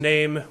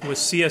Name was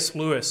C.S.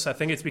 Lewis. I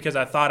think it's because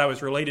I thought I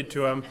was related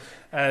to him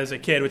as a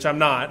kid, which I'm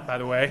not, by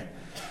the way.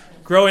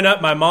 Growing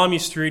up, my mom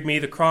used to read me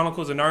the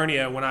Chronicles of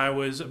Narnia when I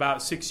was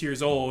about 6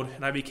 years old,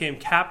 and I became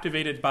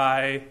captivated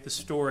by the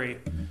story.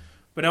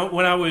 But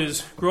when I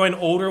was growing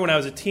older, when I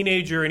was a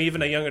teenager and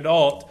even a young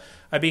adult,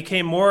 I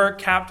became more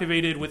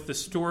captivated with the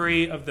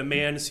story of the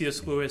man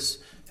C.S. Lewis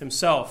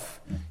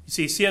himself. You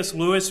see, C.S.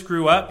 Lewis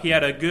grew up. He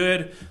had a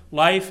good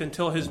life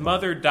until his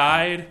mother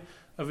died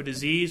of a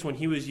disease when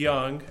he was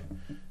young.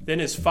 Then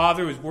his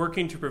father was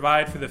working to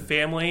provide for the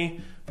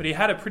family, but he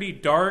had a pretty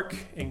dark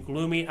and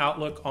gloomy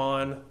outlook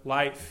on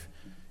life.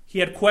 He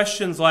had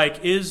questions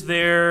like, is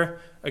there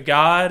a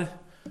God?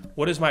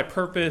 What is my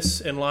purpose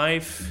in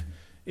life?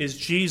 Is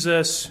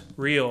Jesus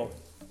real?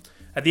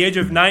 At the age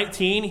of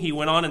 19, he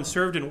went on and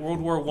served in World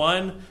War I.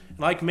 And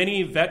like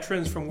many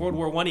veterans from World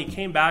War I, he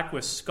came back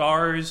with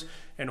scars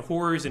and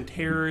horrors and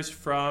terrors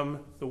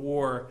from the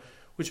war,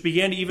 which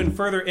began to even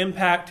further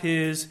impact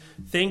his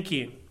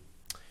thinking.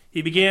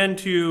 He began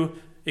to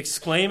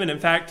exclaim, and in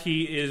fact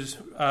he is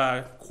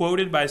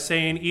quoted by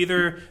saying,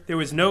 either there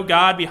was no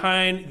God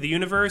behind the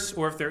universe,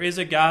 or if there is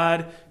a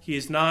God, he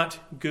is not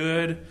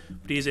good,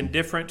 but he is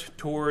indifferent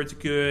towards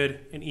good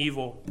and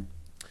evil.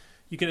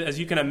 As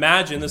you can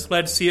imagine, this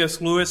led C.S.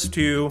 Lewis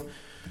to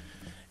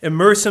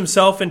immerse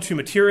himself into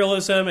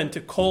materialism, into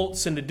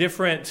cults, into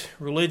different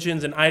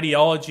religions and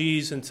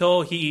ideologies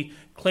until he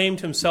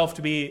claimed himself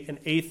to be an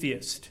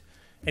atheist.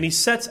 And he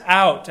sets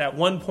out at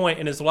one point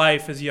in his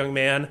life as a young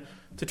man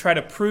to try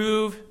to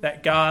prove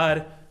that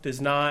God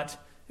does not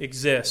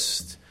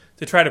exist,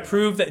 to try to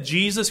prove that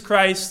Jesus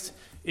Christ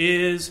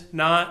is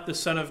not the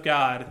Son of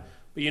God.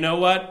 But you know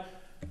what?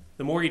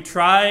 The more he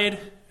tried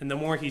and the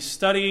more he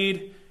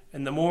studied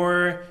and the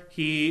more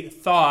he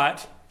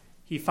thought,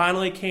 he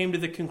finally came to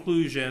the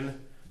conclusion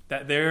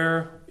that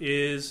there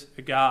is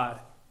a God.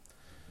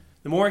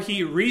 The more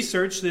he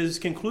researched, his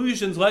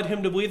conclusions led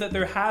him to believe that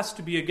there has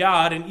to be a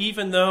God. And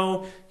even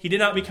though he did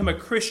not become a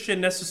Christian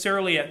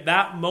necessarily at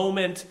that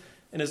moment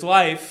in his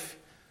life,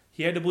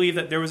 he had to believe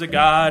that there was a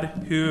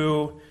God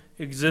who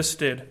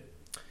existed.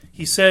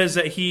 He says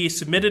that he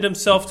submitted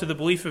himself to the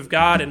belief of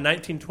God in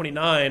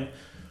 1929,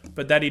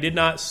 but that he did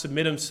not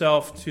submit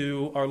himself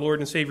to our Lord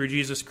and Savior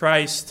Jesus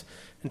Christ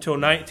until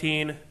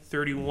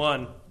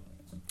 1931.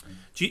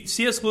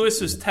 C.S.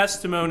 Lewis's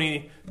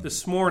testimony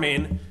this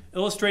morning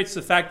illustrates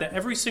the fact that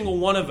every single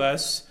one of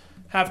us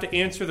have to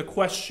answer the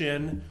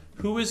question,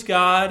 who is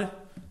God?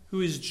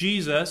 Who is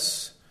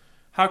Jesus?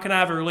 How can I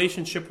have a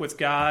relationship with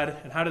God?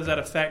 And how does that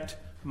affect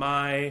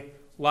my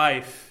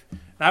life? And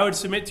I would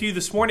submit to you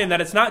this morning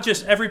that it's not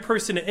just every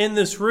person in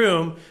this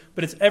room,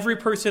 but it's every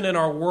person in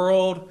our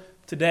world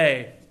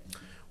today.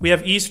 We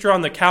have Easter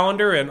on the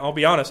calendar, and I'll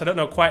be honest, I don't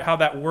know quite how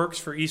that works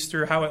for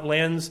Easter, how it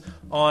lands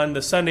on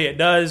the Sunday it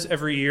does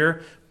every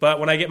year. But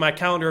when I get my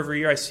calendar every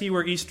year, I see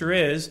where Easter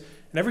is.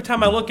 And every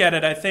time I look at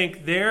it, I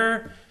think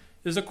there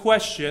is a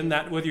question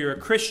that whether you're a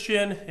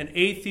Christian, an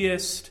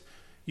atheist,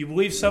 you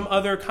believe some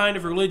other kind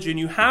of religion,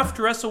 you have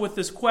to wrestle with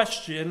this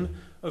question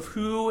of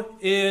who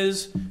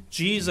is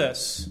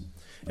Jesus.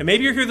 And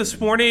maybe you're here this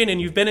morning and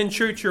you've been in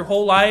church your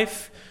whole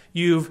life.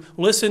 You've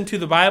listened to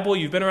the Bible,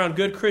 you've been around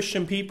good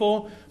Christian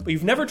people, but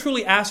you've never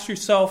truly asked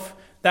yourself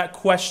that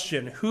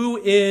question. Who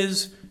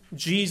is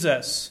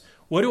Jesus?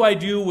 What do I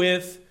do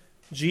with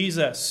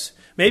Jesus?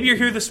 Maybe you're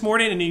here this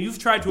morning and you've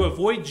tried to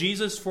avoid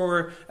Jesus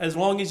for as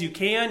long as you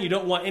can. You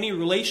don't want any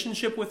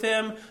relationship with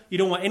him. You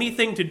don't want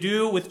anything to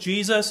do with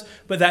Jesus,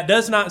 but that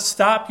does not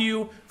stop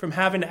you from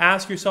having to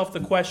ask yourself the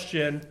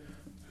question,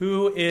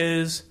 who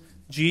is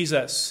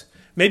Jesus?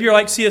 Maybe you're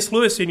like C.S.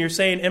 Lewis and you're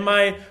saying, in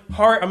my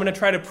heart, I'm going to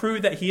try to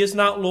prove that he is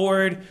not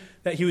Lord,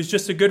 that he was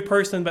just a good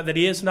person, but that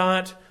he is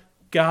not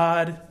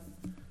God.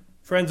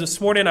 Friends, this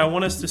morning I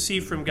want us to see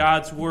from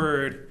God's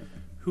word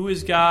who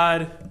is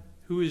God,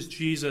 who is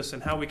Jesus,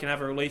 and how we can have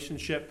a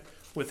relationship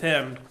with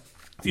him.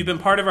 If you've been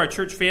part of our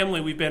church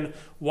family, we've been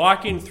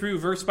walking through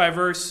verse by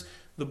verse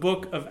the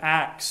book of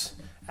Acts.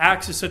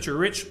 Acts is such a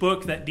rich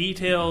book that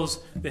details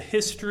the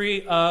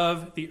history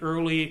of the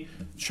early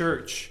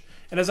church.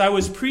 And as I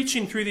was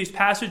preaching through these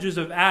passages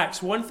of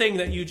Acts, one thing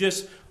that you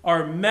just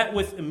are met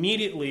with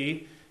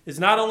immediately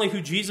is not only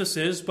who Jesus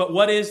is, but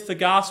what is the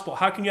gospel?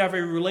 How can you have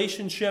a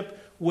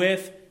relationship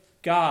with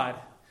God?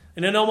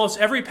 And in almost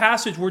every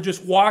passage, we're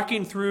just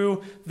walking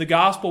through the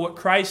gospel, what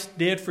Christ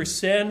did for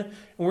sin, and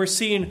we're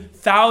seeing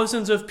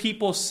thousands of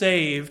people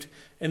saved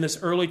in this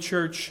early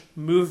church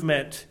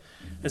movement.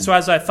 And so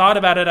as I thought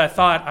about it,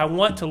 I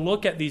want to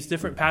look at these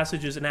different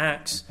passages in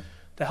Acts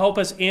to help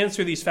us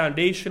answer these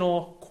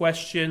foundational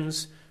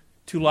questions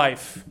to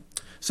life.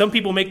 Some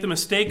people make the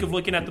mistake of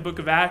looking at the book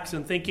of Acts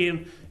and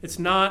thinking it's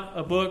not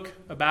a book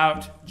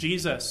about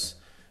Jesus.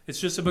 It's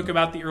just a book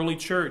about the early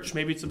church.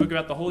 Maybe it's a book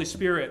about the Holy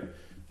Spirit.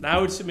 And I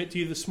would submit to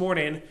you this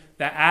morning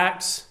that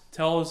Acts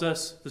tells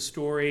us the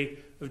story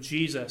of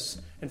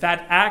Jesus. In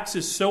fact, Acts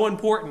is so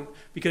important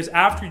because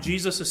after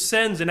Jesus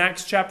ascends in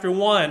Acts chapter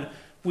 1,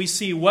 we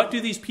see what do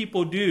these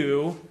people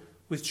do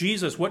with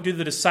Jesus? What do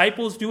the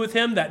disciples do with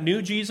him that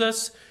knew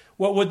Jesus?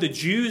 What would the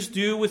Jews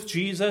do with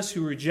Jesus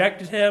who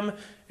rejected him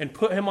and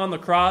put him on the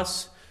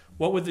cross?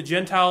 What would the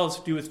Gentiles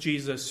do with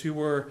Jesus who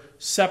were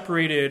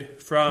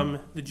separated from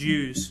the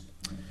Jews?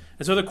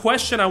 And so the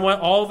question I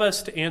want all of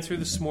us to answer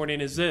this morning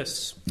is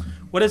this.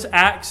 What does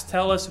Acts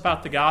tell us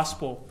about the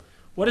gospel?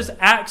 What does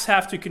Acts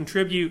have to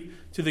contribute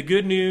to the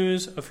good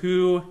news of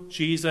who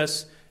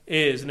Jesus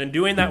is? And in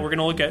doing that, we're going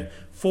to look at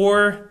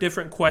 4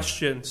 different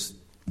questions.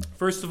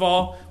 First of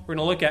all, we're going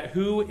to look at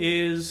who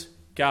is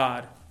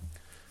God?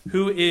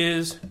 Who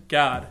is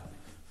God?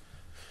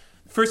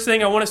 First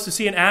thing I want us to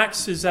see in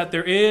Acts is that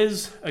there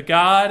is a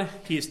God.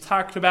 He is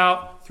talked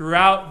about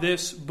throughout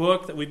this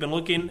book that we've been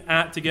looking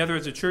at together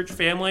as a church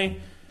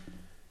family.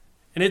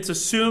 And it's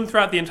assumed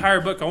throughout the entire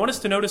book. I want us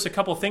to notice a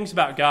couple things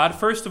about God.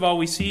 First of all,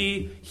 we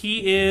see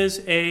he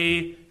is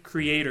a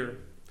creator.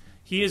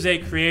 He is a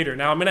creator.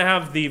 Now, I'm going to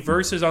have the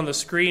verses on the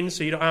screen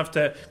so you don't have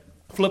to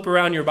flip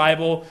around your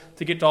Bible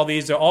to get to all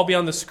these. They'll all be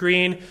on the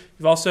screen.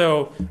 You've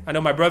also, I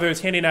know my brother is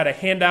handing out a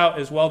handout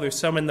as well. There's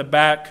some in the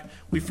back.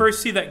 We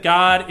first see that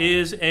God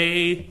is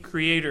a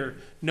creator.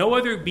 No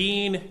other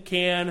being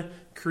can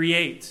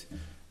create.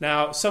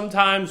 Now,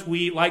 sometimes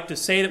we like to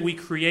say that we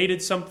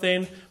created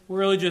something. We're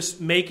really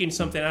just making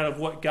something out of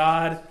what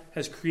God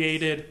has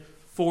created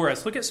for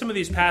us. Look at some of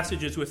these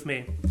passages with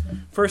me.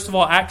 First of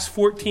all, Acts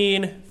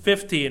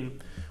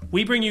 14:15.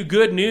 We bring you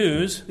good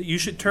news that you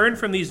should turn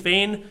from these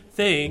vain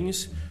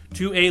things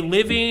to a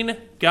living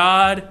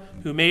God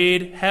who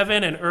made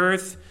heaven and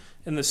earth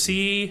and the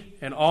sea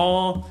and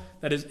all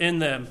that is in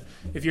them.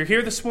 If you're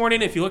here this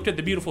morning, if you looked at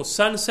the beautiful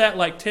sunset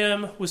like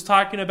Tim was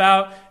talking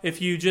about,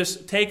 if you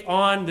just take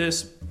on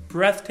this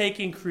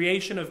breathtaking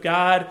creation of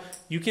God,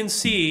 you can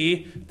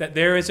see that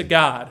there is a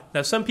God.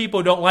 Now, some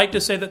people don't like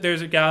to say that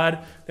there's a God.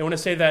 They want to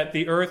say that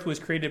the earth was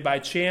created by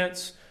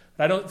chance.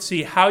 But I don't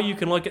see how you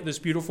can look at this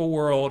beautiful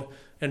world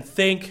and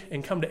think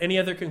and come to any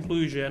other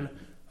conclusion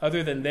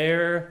other than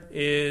there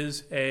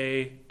is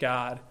a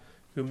God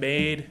who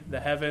made the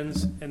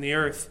heavens and the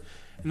earth.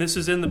 And this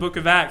is in the book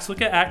of Acts. Look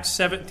at Acts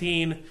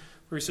 17,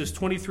 verses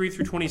 23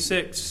 through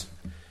 26.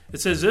 It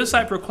says, "This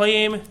I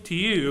proclaim to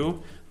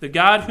you, the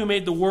God who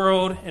made the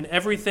world and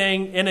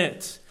everything in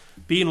it,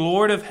 being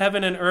Lord of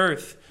heaven and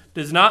earth,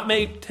 does not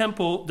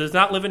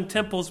live in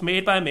temples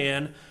made by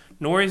man,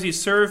 nor is he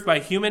served by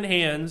human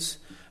hands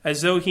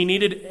as though he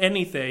needed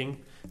anything,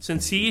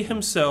 since he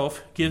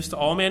himself gives to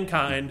all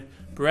mankind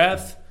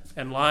breath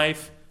and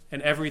life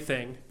and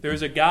everything." There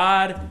is a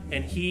God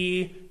and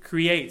he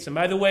creates. And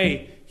by the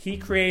way, he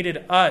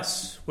created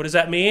us. What does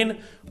that mean?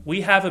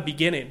 We have a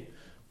beginning.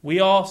 We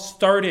all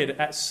started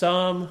at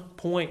some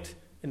point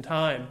in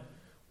time.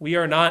 We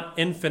are not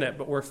infinite,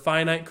 but we're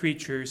finite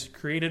creatures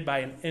created by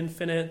an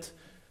infinite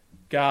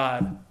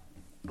God.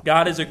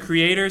 God is a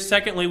creator.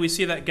 Secondly, we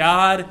see that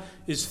God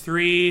is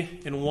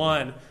 3 in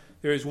 1.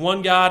 There is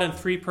one God in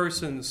 3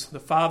 persons, the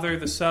Father,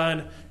 the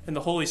Son, and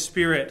the Holy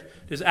Spirit.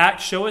 Does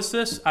Acts show us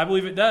this? I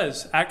believe it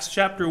does. Acts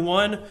chapter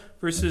 1,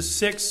 verses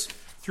 6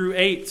 through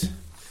 8. It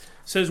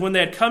says, "When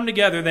they had come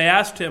together, they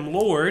asked him,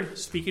 'Lord,'"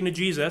 speaking to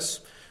Jesus,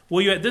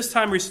 "will you at this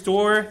time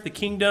restore the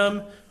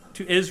kingdom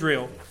to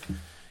Israel?"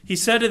 He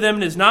said to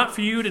them, "It is not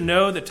for you to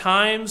know the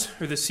times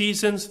or the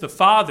seasons the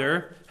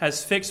Father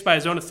has fixed by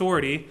his own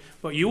authority,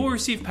 but you will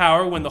receive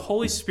power when the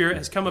Holy Spirit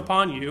has come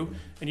upon you,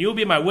 and you will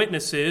be my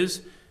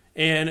witnesses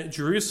in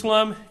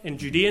Jerusalem, in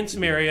Judea and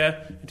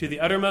Samaria, and to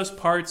the uttermost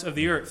parts of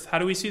the earth." How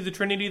do we see the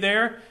Trinity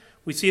there?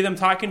 We see them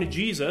talking to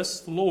Jesus,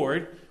 the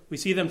Lord. We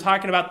see them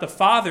talking about the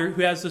Father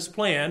who has this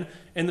plan,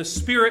 and the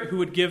Spirit who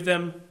would give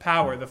them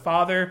power. The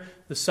Father,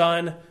 the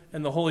Son,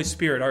 and the Holy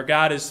Spirit. Our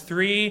God is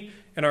 3,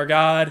 and our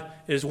God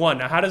is 1.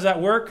 Now, how does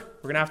that work?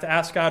 We're going to have to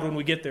ask God when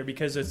we get there,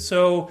 because it's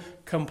so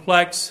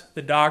complex,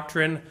 the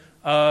doctrine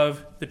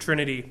of the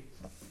Trinity.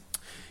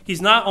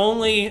 He's not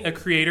only a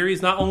creator,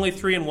 he's not only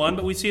 3 in 1,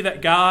 but we see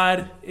that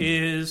God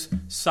is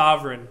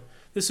sovereign.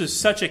 This is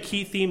such a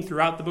key theme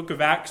throughout the book of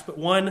Acts, but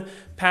one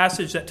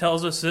passage that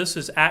tells us this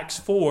is Acts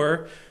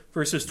 4,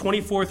 verses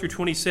 24 through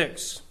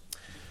 26.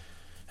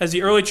 As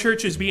the early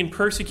church is being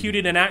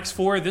persecuted in Acts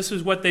 4, this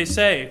is what they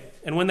say.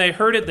 "And when they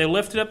heard it, they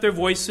lifted up their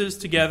voices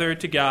together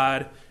to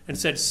God and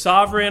said,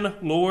 'Sovereign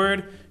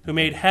Lord, who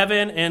made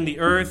heaven and the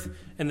earth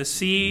and the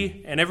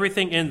sea and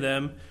everything in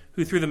them,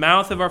 who through the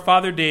mouth of our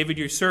father David,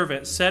 your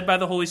servant, said by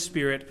the Holy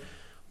Spirit,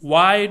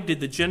 why did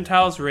the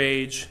Gentiles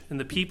rage and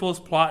the peoples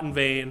plot in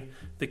vain?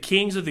 The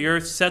kings of the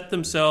earth set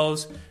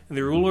themselves, and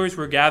the rulers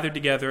were gathered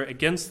together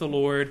against the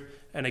Lord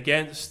and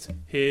against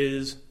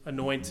his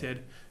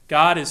anointed.'"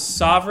 God is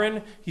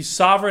sovereign. He's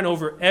sovereign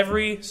over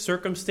every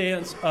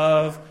circumstance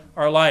of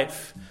our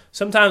life.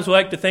 Sometimes we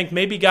like to think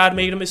maybe God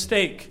made a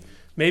mistake.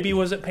 Maybe he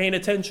wasn't paying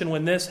attention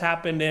when this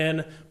happened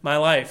in my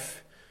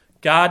life.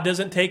 God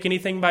doesn't take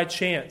anything by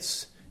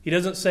chance. He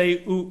doesn't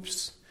say,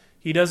 oops.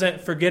 He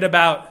doesn't forget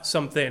about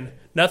something.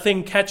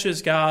 Nothing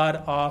catches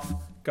God off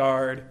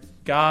guard.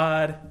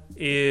 God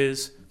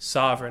is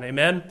sovereign.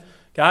 Amen?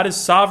 God is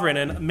sovereign,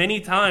 and many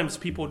times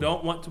people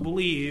don't want to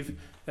believe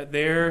that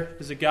there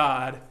is a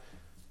God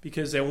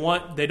because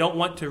they don't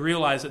want to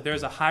realize that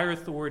there's a higher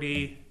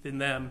authority than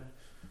them.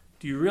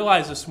 Do you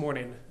realize this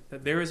morning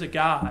that there is a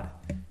God,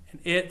 and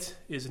it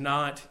is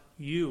not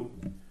you?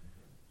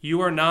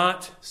 You are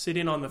not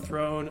sitting on the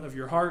throne of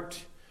your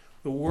heart.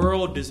 The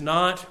world does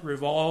not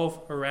revolve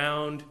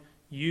around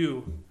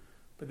you,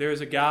 but there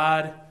is a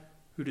God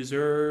who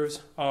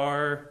deserves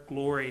our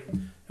glory.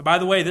 And by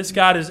the way, this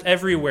God is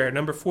everywhere.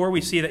 Number 4,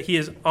 we see that he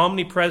is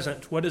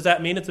omnipresent. What does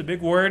that mean? It's a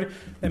big word.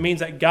 That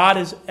means that God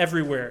is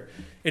everywhere.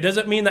 It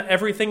doesn't mean that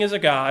everything is a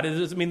God. It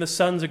doesn't mean the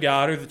sun's a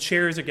God, or the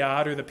chair is a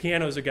God, or the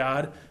piano is a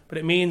God, but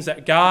it means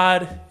that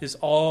God is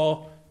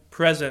all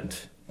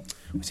present.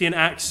 We see in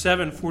Acts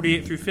 7,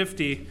 48 through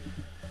 50,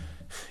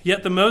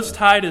 "Yet the Most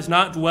High does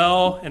not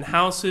dwell in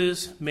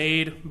houses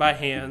made by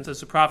hands,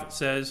 as the prophet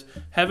says,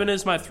 'Heaven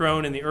is my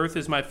throne and the earth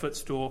is my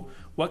footstool.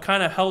 What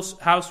kind of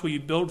house will you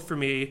build for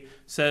me,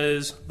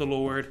 says the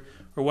Lord?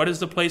 Or what is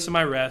the place of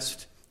my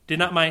rest? Did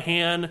not my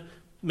hand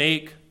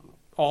make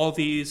all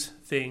these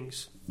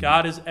things?'"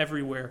 God is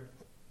everywhere.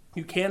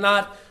 You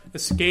cannot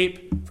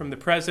escape from the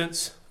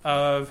presence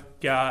of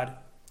God.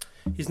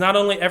 He's not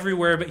only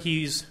everywhere, but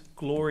he's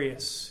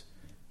glorious.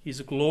 He's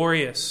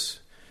glorious.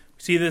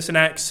 We see this in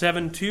Acts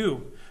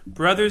 7:2.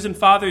 "Brothers and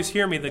fathers,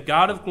 hear me. The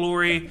God of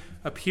glory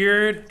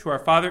appeared to our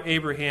father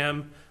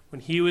Abraham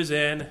when he was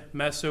in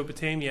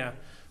Mesopotamia."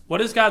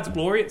 What is God's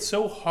glory? It's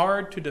so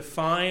hard to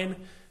define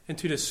and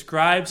to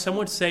describe. Some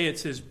would say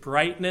it's his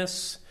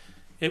brightness.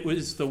 It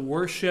was the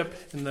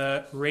worship and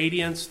the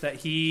radiance that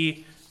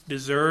he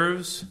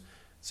deserves.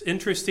 It's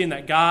interesting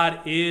that God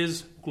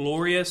is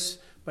glorious,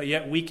 but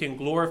yet we can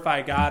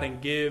glorify God and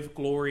give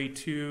glory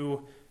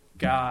to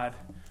God.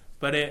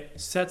 But it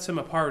sets him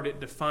apart.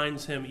 It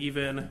defines him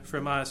even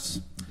from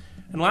us.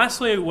 And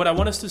lastly, what I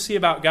want us to see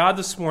about God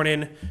this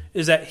morning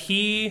is that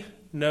he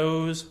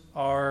knows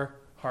our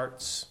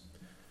hearts.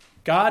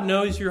 God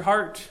knows your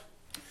heart.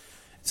 It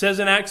says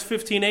in Acts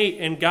 15:8,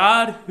 "And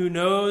God, who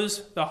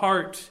knows the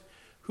heart,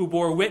 who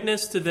bore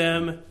witness to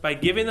them by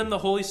giving them the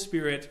Holy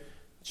Spirit,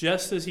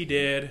 just as he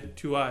did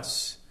to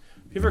us."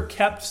 Have you ever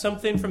kept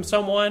something from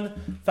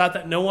someone, thought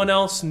that no one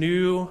else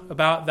knew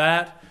about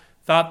that,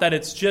 thought that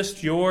it's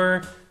just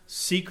your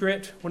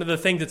secret? One of the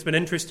things that's been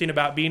interesting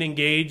about being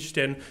engaged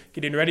and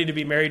getting ready to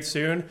be married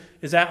soon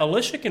is that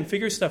Alicia can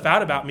figure stuff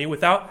out about me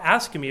without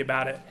asking me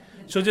about it.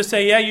 She'll just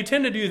say, "Yeah, you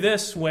tend to do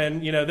this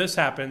when, this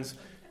happens."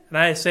 And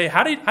I say,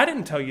 I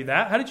didn't tell you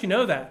that. How did you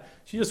know that?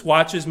 She just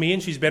watches me,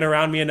 and she's been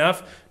around me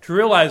enough to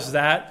realize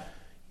that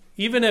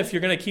even if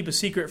you're going to keep a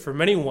secret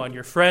from anyone,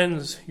 your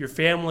friends, your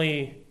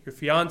family, your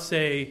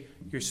fiance,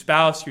 your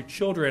spouse, your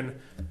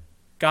children,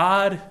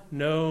 God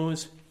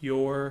knows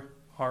your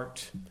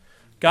heart.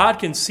 God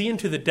can see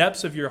into the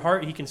depths of your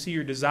heart. He can see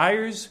your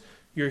desires,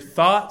 your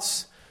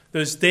thoughts,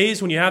 those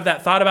days when you have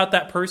that thought about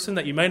that person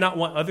that you might not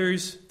want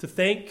others to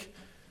think,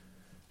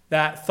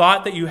 that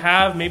thought that you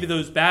have, maybe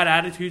those bad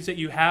attitudes that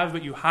you have,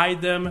 but you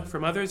hide them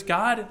from others.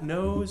 God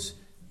knows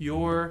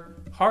your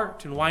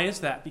heart. And why is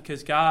that?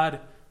 Because God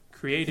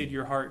created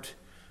your heart.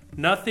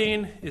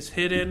 Nothing is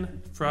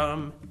hidden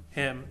from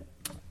him.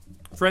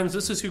 Friends,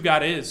 this is who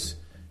God is.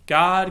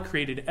 God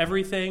created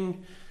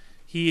everything.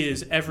 He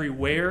is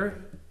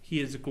everywhere. He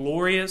is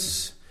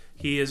glorious.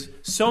 He is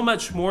so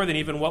much more than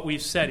even what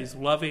we've said. He's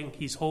loving.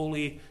 He's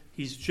holy.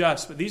 He's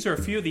just. But these are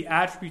a few of the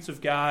attributes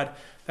of God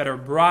that are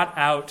brought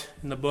out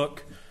in the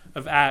book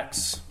of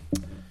Acts.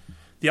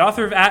 The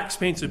author of Acts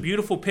paints a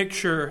beautiful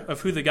picture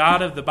of who the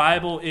God of the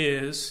Bible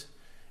is,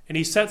 and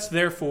he sets,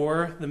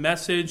 therefore, the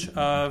message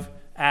of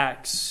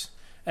Acts.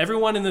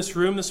 Everyone in this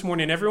room this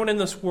morning, everyone in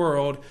this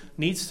world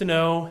needs to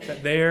know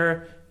that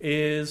there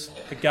is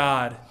a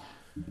God.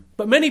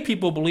 But many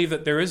people believe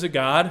that there is a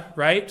God,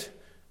 right?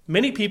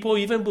 Many people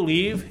even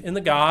believe in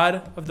the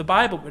God of the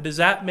Bible, but does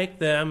that make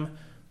them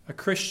a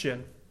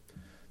Christian?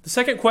 The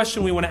second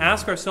question we want to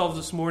ask ourselves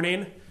this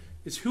morning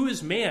is, who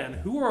is man?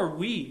 Who are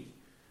we?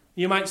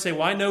 You might say,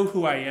 well, I know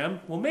who I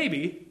am. Well,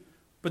 maybe.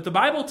 But the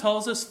Bible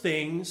tells us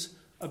things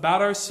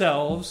about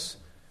ourselves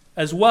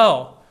as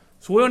well.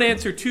 So we want to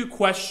answer two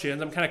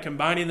questions. I'm kind of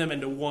combining them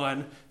into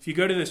one. If you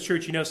go to this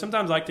church,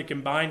 sometimes I like to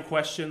combine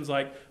questions,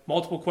 like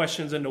multiple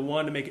questions into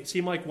one to make it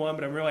seem like one,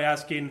 but I'm really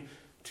asking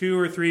 2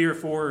 or 3 or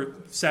 4 or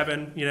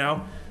 7,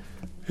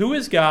 Who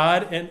is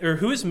God, or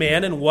who is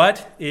man, and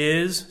what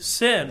is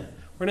sin?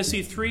 We're going to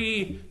see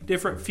 3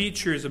 different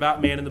features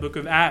about man in the book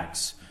of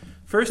Acts.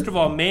 First of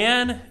all,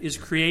 man is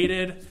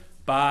created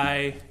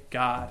by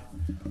God.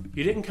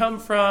 You didn't come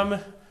from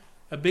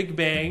a big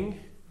bang.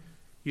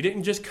 You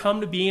didn't just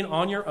come to being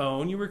on your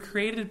own. You were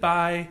created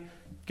by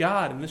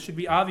God, and this should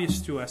be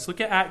obvious to us. Look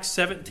at Acts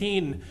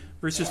 17,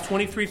 verses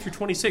 23 through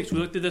 26. We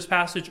looked at this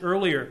passage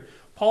earlier.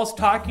 Paul's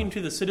talking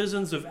to the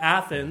citizens of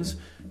Athens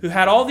who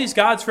had all these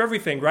gods for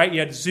everything, right?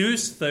 You had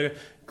Zeus, the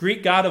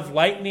Greek god of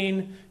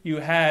lightning. You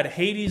had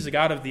Hades, the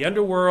god of the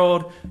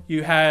underworld.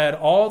 You had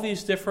all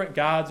these different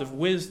gods of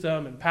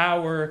wisdom and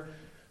power.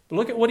 But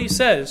look at what he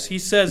says. He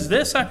says,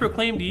 "This I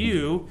proclaim to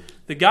you,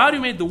 the God who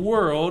made the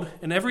world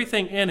and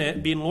everything in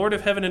it, being Lord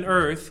of heaven and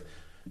earth,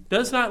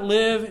 does not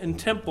live in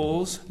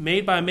temples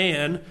made by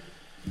man,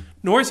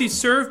 nor is he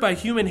served by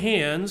human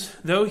hands,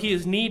 though he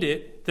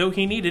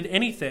needed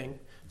anything.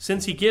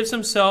 Since he gives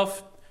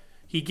himself,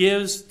 he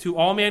gives to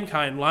all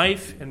mankind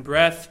life and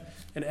breath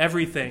and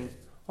everything.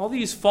 All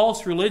these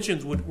false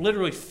religions would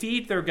literally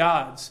feed their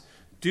gods,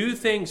 do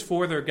things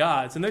for their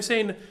gods. And they're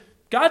saying,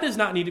 God does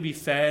not need to be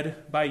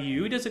fed by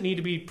you. He doesn't need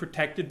to be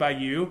protected by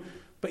you.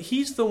 But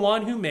he's the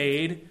one who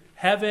made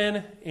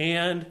heaven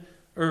and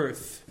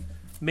earth.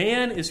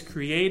 Man is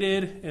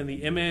created in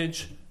the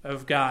image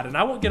of God. And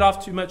I won't get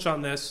off too much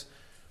on this,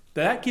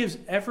 but that gives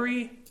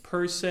every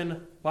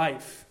person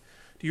life.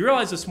 Do you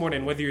realize this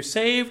morning, whether you're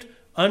saved,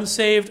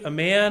 unsaved, a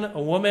man,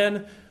 a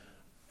woman,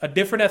 a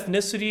different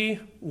ethnicity,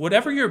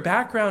 whatever your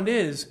background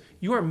is,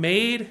 you are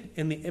made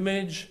in the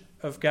image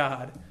of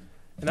God.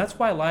 And that's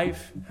why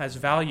life has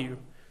value.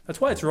 That's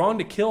why it's wrong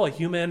to kill a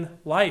human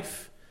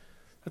life.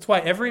 That's why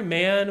every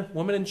man,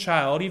 woman, and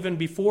child, even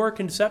before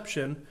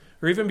conception,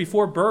 or even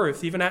before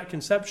birth, even at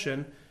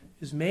conception,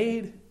 is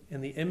made in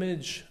the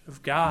image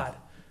of God.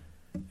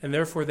 And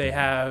therefore they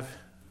have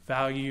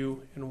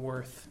value and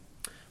worth.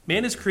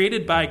 Man is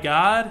created by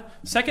God.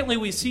 Secondly,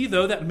 we see,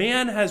 though, that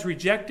man has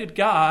rejected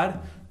God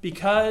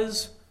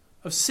because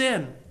of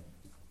sin.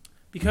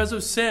 Because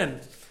of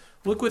sin.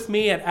 Look with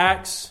me at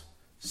Acts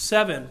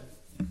 7.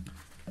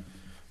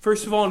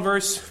 First of all, in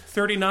verse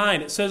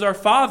 39, it says, "Our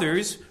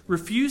fathers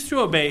refused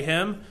to obey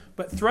him,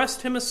 but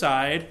thrust him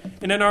aside,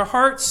 and in our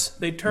hearts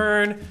they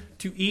turned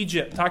to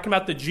Egypt." Talking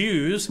about the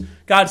Jews,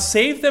 God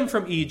saved them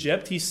from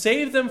Egypt. He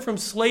saved them from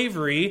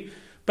slavery,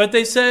 but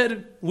they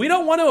said, we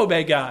don't want to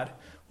obey God.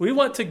 We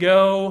want to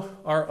go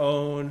our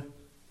own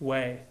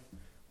way.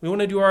 We want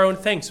to do our own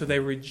thing. So they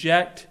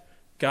reject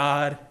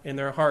God in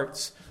their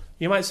hearts.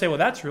 You might say, well,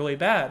 that's really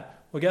bad.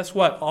 Well, guess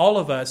what? All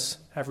of us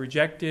have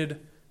rejected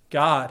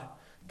God.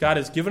 God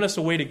has given us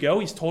a way to go.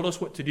 He's told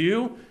us what to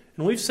do.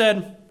 And we've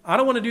said, I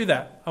don't want to do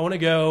that. I want to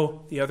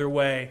go the other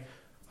way.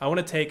 I want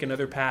to take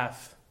another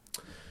path.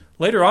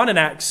 Later on in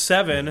Acts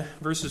 7,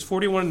 verses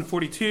 41 and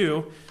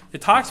 42,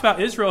 it talks about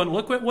Israel, and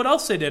look what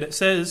else they did. It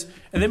says,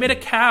 "And they made a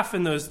calf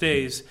in those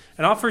days,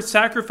 and offered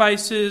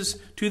sacrifices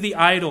to the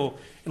idol,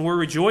 and were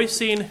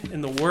rejoicing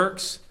in the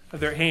works of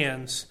their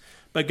hands.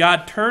 But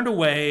God turned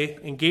away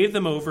and gave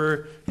them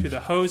over to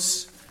the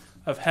hosts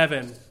of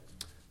heaven."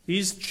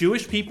 These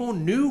Jewish people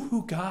knew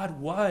who God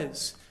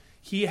was.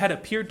 He had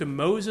appeared to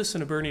Moses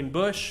in a burning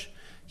bush.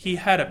 He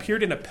had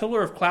appeared in a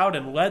pillar of cloud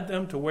and led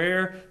them to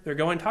where they're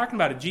going. Talking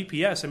about a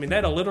GPS. I mean, they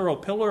had a literal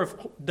pillar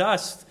of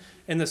dust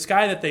in the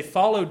sky that they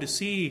followed to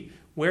see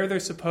where they're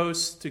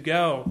supposed to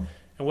go.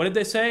 And what did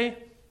they say?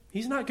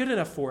 He's not good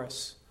enough for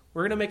us.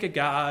 We're going to make a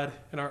God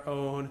in our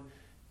own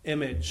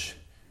image.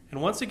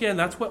 And once again,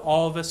 that's what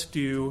all of us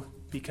do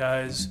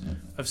because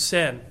of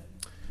sin.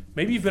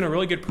 Maybe you've been a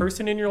really good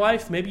person in your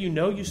life. Maybe you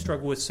know you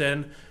struggle with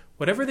sin.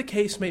 Whatever the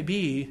case may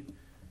be,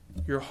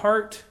 your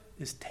heart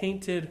is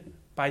tainted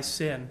by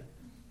sin.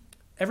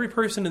 Every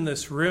person in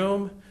this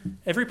room,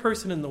 every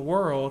person in the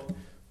world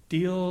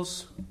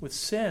deals with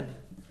sin.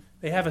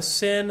 They have a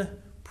sin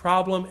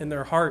problem in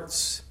their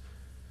hearts.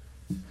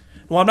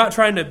 Well, I'm not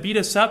trying to beat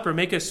us up or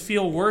make us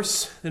feel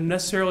worse than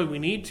necessarily we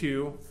need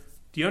to.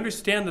 Do you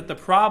understand that the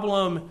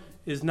problem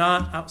is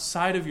not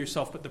outside of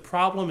yourself, but the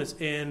problem is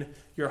in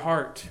your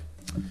heart?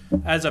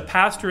 As a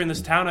pastor in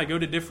this town, I go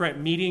to different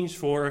meetings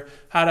for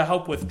how to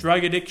help with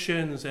drug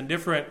addictions and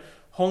different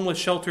homeless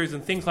shelters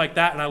and things like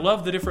that. And I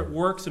love the different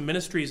works and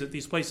ministries that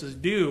these places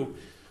do.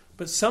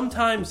 But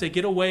sometimes they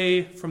get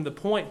away from the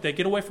point. They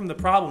get away from the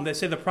problem. They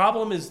say the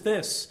problem is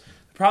this.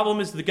 The problem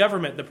is the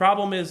government. The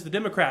problem is the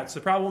Democrats.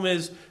 The problem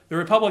is the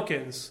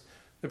Republicans.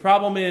 The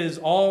problem is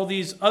all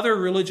these other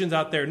religions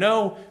out there.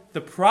 No,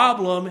 the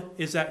problem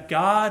is that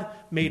God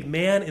made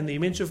man in the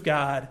image of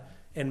God,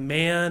 and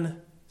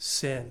man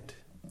sinned.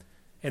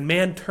 And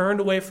man turned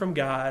away from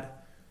God,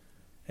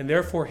 and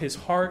therefore his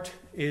heart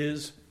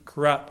is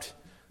corrupt.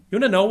 You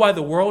want to know why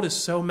the world is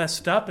so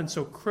messed up and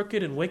so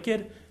crooked and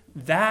wicked?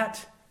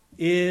 That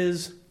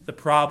is the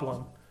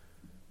problem.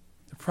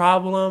 The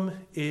problem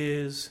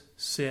is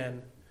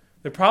sin.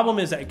 The problem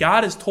is that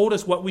God has told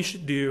us what we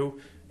should do,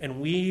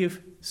 and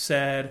we've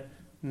said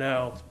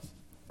no.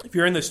 If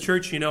you're in this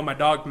church, you know my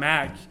dog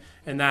Mac,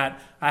 and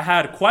that I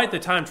had quite the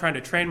time trying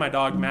to train my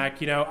dog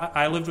Mac. You know,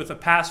 I lived with a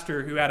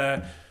pastor who had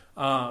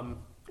a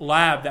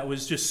lab that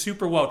was just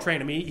super well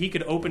trained. I mean, he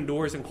could open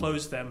doors and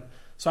close them.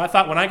 So I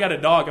thought when I got a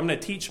dog, I'm going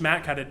to teach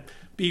Mac how to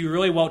be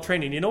really well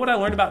trained. And you know what I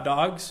learned about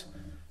dogs?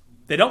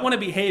 They don't want to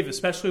behave,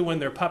 especially when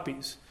they're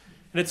puppies.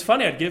 And it's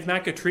funny, I'd give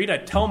Mac a treat.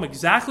 I'd tell him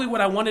exactly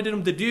what I wanted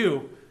him to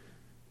do.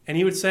 And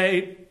he would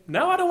say,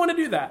 no, I don't want to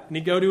do that. And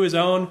he'd go do his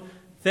own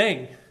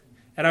thing.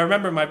 And I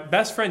remember my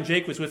best friend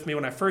Jake was with me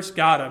when I first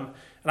got him.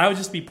 And I would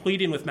just be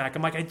pleading with Mac.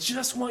 I'm like, I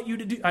just want you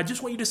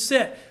to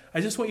sit.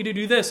 I just want you to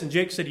do this. And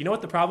Jake said, you know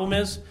what the problem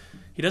is?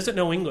 He doesn't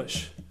know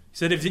English. He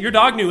said, if your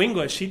dog knew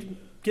English, he'd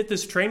get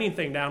this training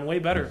thing down way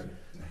better.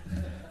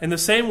 In the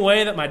same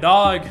way that my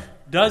dog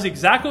does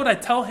exactly what I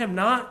tell him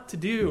not to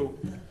do,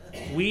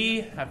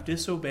 we have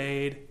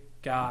disobeyed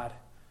God.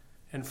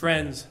 And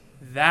friends,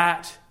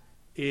 that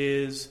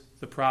is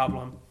the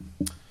problem.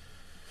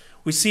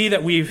 We see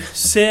that we've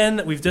sinned,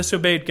 that we've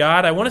disobeyed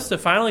God. I want us to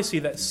finally see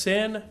that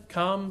sin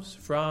comes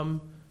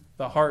from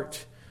the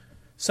heart.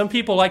 Some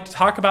people like to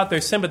talk about their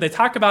sin, but they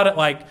talk about it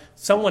like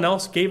someone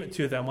else gave it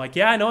to them. Like,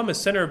 yeah, I know I'm a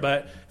sinner,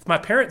 but if my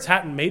parents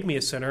hadn't made me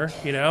a sinner,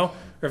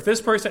 or if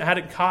this person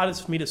hadn't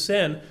caused me to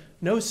sin,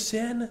 no,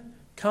 sin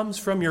comes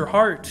from your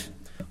heart.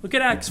 Look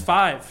at Acts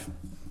 5.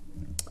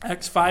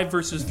 Acts 5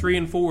 verses 3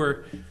 and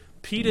 4.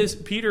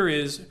 Peter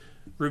is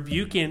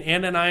rebuking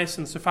Ananias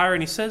and Sapphira,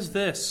 and he says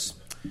this,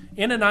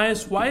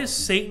 Ananias, why has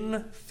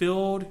Satan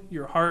filled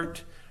your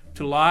heart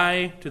to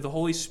lie to the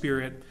Holy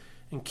Spirit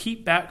and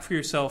keep back for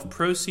yourself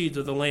proceeds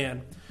of the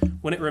land?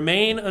 When it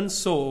remained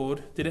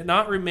unsold, did it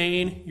not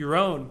remain your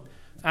own?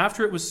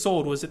 After it was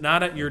sold, was it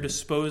not at your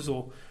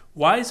disposal?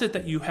 Why is it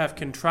that you have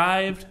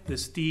contrived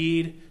this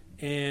deed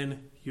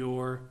in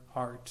your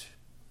heart?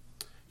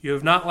 You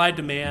have not lied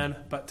to man,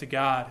 but to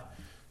God.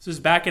 This is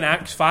back in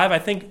Acts 5. I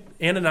think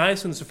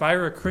Ananias and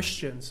Sapphira are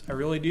Christians. I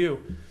really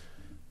do.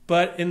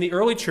 But in the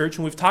early church,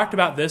 and we've talked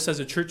about this as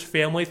a church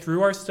family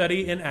through our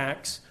study in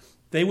Acts,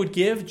 they would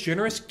give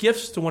generous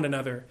gifts to one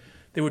another.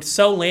 They would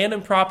sell land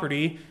and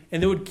property,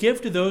 and they would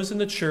give to those in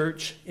the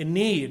church in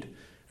need.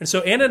 And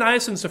so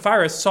Ananias and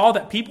Sapphira saw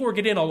that people were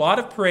getting a lot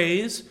of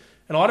praise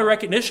and a lot of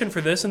recognition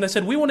for this, and they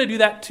said, we want to do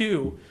that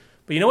too.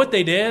 But you know what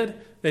they did?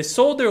 They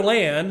sold their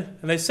land,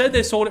 and they said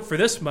they sold it for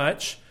this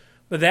much,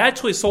 but they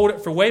actually sold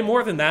it for way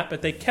more than that,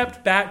 but they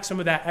kept back some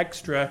of that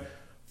extra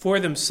for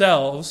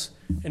themselves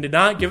and did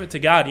not give it to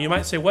God. And you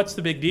might say, what's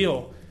the big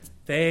deal?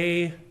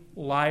 They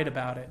lied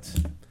about it.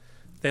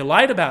 They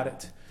lied about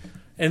it.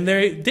 And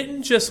they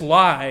didn't just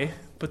lie,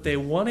 but they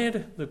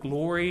wanted the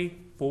glory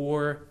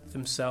for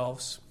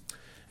themselves.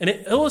 And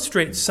it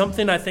illustrates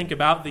something, I think,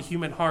 about the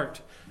human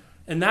heart.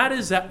 And that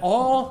is that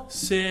all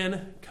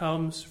sin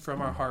comes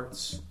from our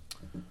hearts.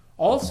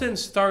 All sin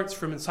starts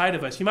from inside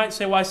of us. You might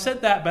say, well, I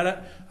said that,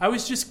 but I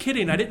was just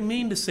kidding. I didn't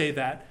mean to say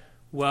that.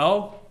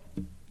 Well,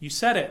 you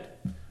said it.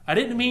 I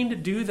didn't mean to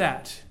do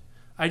that.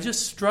 I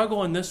just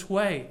struggle in this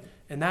way.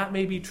 And that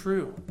may be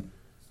true.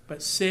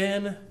 But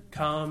sin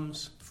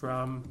comes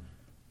from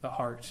the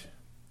heart.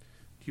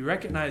 Do you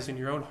recognize in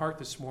your own heart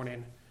this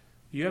morning,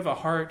 you have a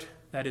heart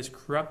that is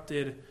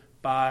corrupted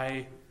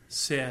by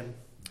sin?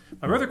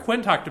 My brother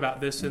Quinn talked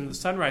about this in the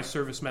sunrise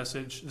service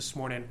message this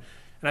morning.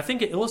 And I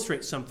think it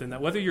illustrates something,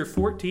 that whether you're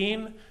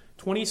 14,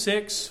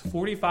 26,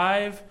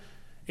 45,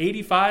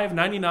 85,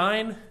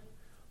 99,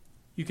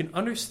 you can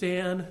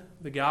understand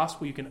the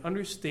gospel. You can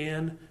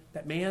understand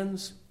that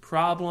man's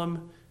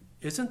problem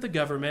isn't the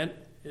government,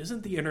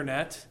 isn't the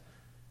internet,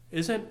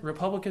 isn't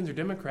Republicans or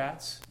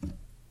Democrats.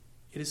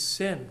 It is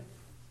sin.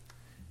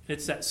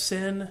 It's that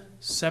sin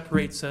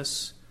separates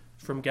us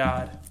from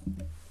God.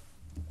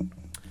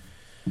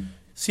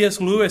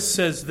 C.S. Lewis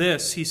says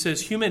this. He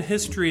says, human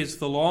history is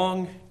the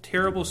long,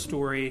 terrible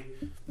story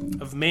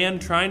of man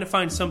trying to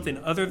find something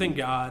other than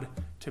God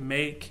to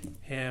make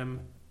him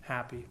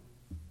happy.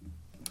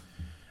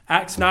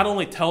 Acts not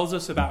only tells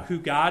us about who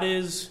God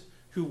is,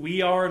 who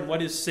we are, and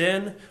what is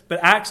sin,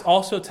 but Acts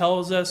also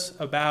tells us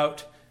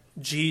about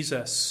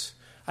Jesus.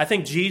 I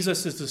think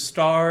Jesus is the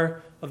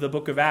star of the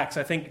book of Acts.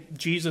 I think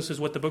Jesus is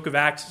what the book of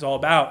Acts is all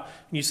about.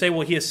 And you say,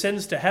 well, he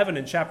ascends to heaven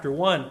in chapter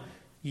 1.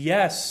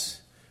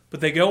 Yes, but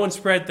they go and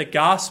spread the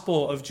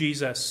gospel of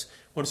Jesus.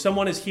 When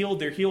someone is healed,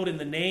 they're healed in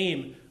the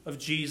name of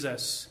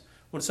Jesus.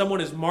 When someone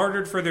is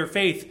martyred for their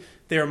faith,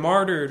 they are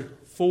martyred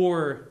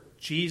for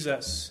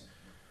Jesus.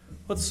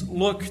 Let's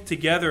look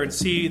together and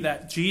see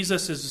that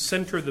Jesus is the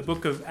center of the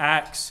book of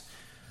Acts.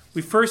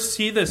 We first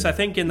see this, I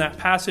think, in that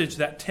passage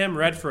that Tim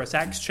read for us,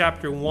 Acts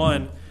chapter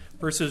 1,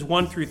 verses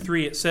 1 through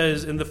 3. It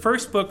says, in the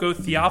first book, O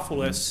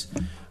Theophilus,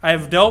 I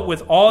have dealt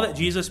with all that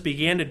Jesus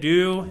began to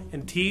do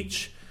and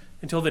teach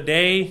until the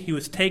day he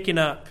was taken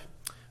up.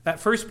 That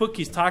first book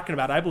he's talking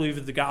about, I believe,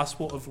 is the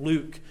Gospel of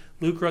Luke.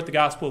 Luke wrote the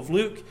Gospel of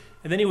Luke,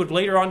 and then he would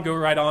later on go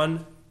right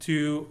on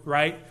to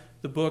write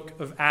the book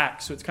of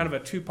Acts. So it's kind of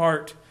a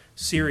two-part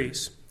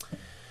series.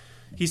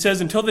 He says,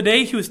 until the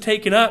day he was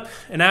taken up,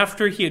 and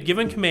after he had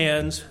given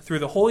commands through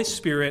the Holy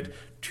Spirit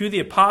to the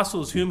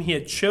apostles whom he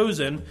had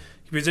chosen,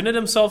 he presented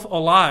himself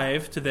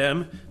alive to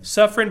them,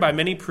 suffering by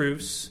many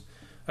proofs,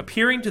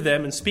 appearing to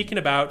them and speaking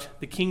about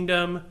the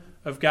kingdom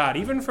of God.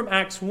 Even from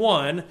Acts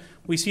 1,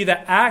 we see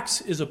that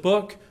Acts is a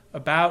book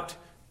about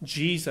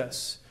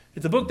Jesus.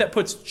 It's a book that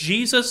puts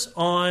Jesus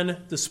on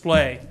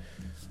display.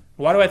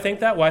 Why do I think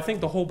that? Well, I think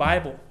the whole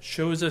Bible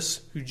shows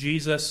us who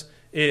Jesus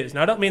is.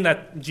 Now, I don't mean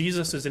that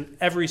Jesus is in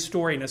every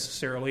story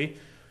necessarily,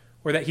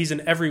 or that he's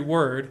in every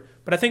word,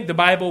 but I think the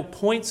Bible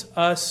points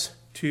us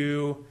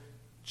to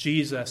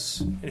Jesus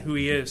and who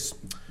he is.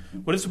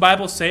 What does the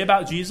Bible say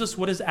about Jesus?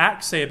 What does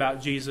Acts say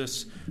about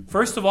Jesus?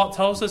 First of all, it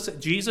tells us that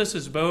Jesus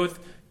is both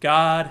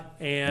God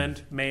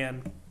and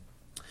man.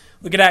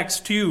 Look at Acts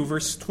 2,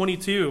 verse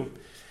 22.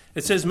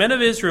 It says, men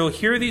of Israel,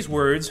 hear these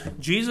words,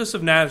 Jesus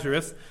of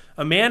Nazareth,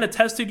 a man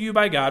attested to you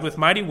by God with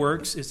mighty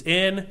works, is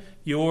in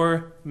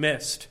your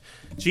midst.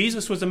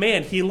 Jesus was a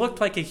man. He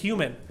looked like a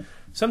human.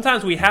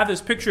 Sometimes we have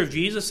this picture of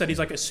Jesus that he's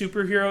like a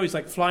superhero. He's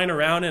like flying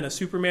around in a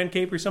Superman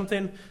cape or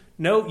something.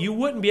 No, you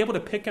wouldn't be able to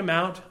pick him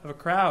out of a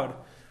crowd.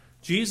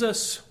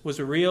 Jesus was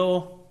a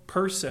real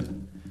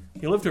person.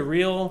 He lived a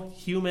real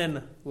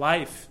human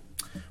life.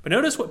 But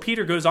notice what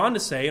Peter goes on to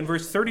say in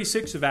verse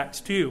 36 of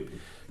Acts 2.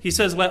 He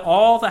says, "Let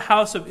all the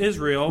house of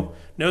Israel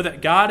know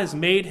that God has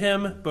made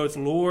him both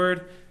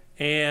Lord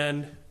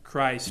and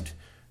Christ."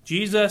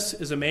 Jesus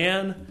is a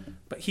man,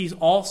 but he's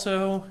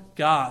also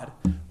God.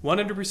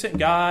 100%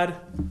 God,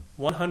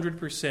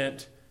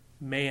 100%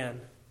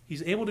 man.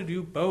 He's able to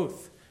do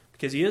both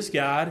because he is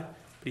God,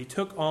 but he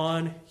took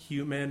on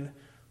human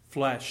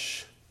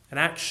flesh. And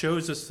Acts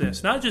shows us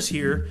this, not just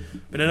here,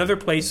 but in other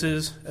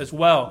places as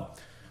well.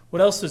 What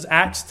else does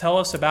Acts tell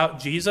us about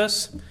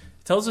Jesus? It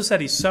tells us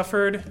that he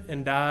suffered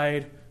and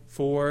died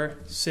for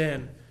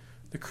sin.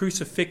 The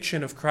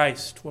crucifixion of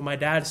Christ, what my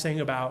dad sang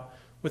about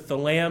with the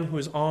Lamb who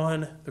is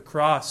on the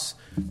cross.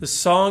 The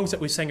songs that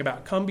we sang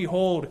about, "Come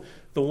behold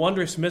the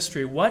wondrous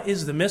mystery." What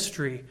is the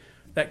mystery?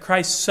 That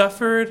Christ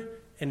suffered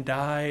and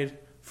died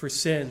for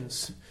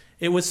sins.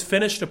 It was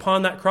finished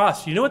upon that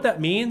cross. You know what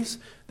that means?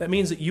 That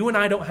means that you and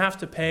I don't have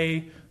to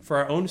pay for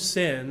our own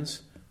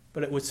sins,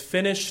 but it was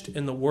finished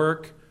in the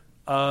work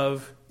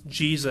of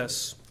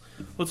Jesus.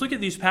 Let's look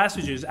at these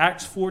passages.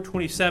 Acts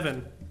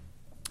 4:27.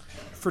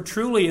 "For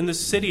truly in this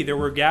city there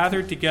were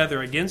gathered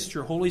together against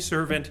your holy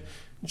servant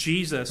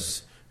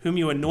Jesus, whom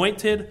you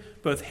anointed,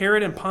 both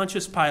Herod and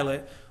Pontius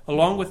Pilate,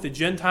 along with the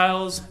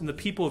Gentiles and the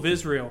people of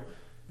Israel."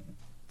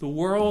 The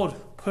world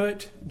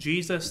put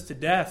Jesus to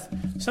death.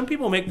 Some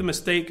people make the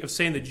mistake of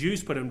saying the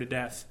Jews put him to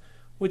death,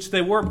 which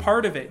they were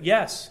part of it,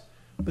 yes.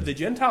 But the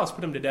Gentiles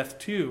put him to death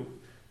too.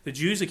 The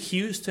Jews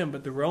accused him,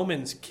 but the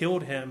Romans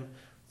killed him.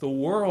 The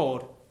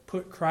world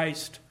put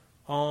Christ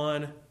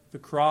on the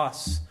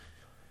cross.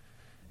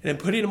 And in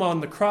putting him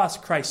on the cross,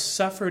 Christ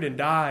suffered and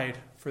died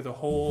for the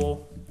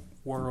whole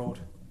world,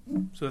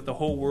 so that the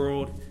whole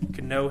world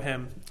could know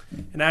him.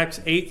 In Acts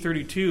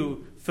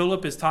 8:32,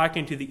 Philip is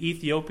talking to the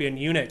Ethiopian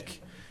eunuch.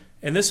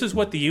 And this is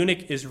what the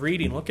eunuch is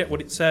reading. Look at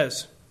what it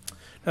says.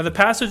 Now the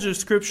passage of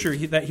Scripture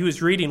that he was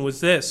reading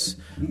was this: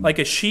 "Like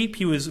a sheep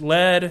he was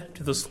led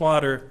to the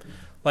slaughter,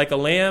 like a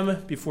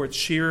lamb before its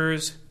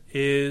shearers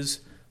is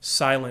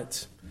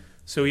silent.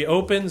 So he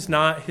opens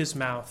not his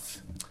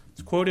mouth."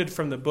 It's quoted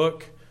from the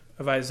book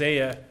of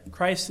Isaiah.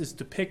 Christ is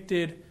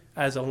depicted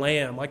as a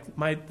lamb,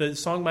 like the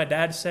song my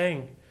dad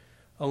sang.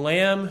 A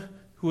lamb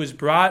who was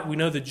brought, we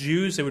know the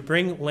Jews, they would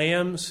bring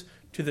lambs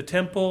to the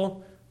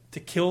temple to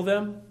kill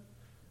them,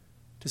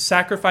 to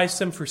sacrifice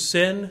them for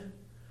sin,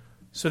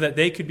 so that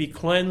they could be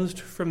cleansed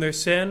from their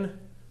sin.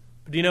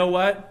 But you know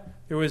what?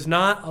 There was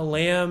not a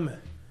lamb, there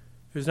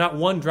was not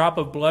one drop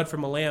of blood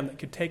from a lamb that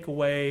could take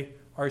away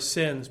our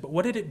sins. But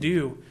what did it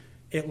do?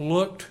 It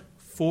looked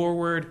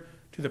forward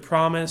to the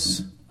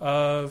promise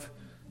of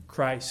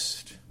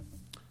Christ.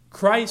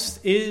 Christ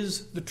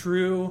is the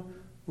true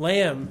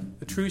lamb,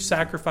 the true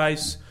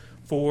sacrifice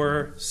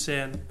for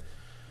sin.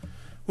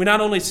 We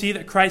not only see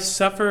that Christ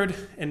suffered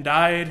and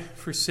died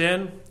for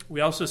sin, we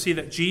also see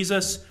that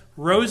Jesus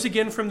rose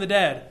again from the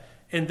dead.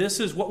 And this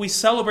is what we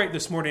celebrate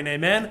this morning,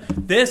 amen?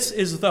 This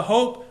is the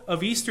hope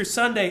of Easter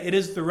Sunday. It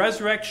is the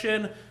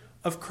resurrection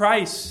of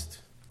Christ.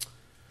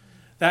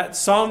 That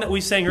song that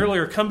we sang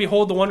earlier, "Come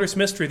Behold the Wondrous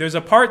Mystery," there's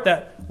a part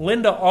that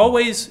Linda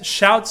always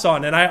shouts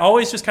on, and I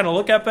always just kind of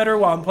look up at her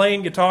while I'm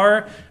playing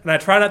guitar, and I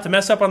try not to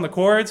mess up on the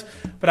chords,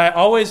 but I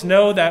always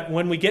know that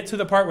when we get to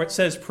the part where it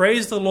says,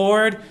 "Praise the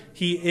Lord,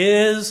 He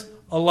is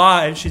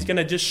alive," she's going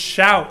to just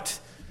shout.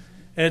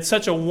 And it's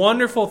such a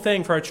wonderful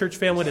thing for our church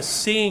family to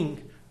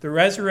sing the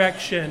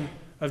resurrection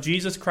of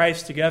Jesus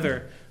Christ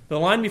together. The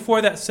line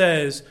before that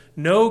says,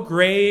 "No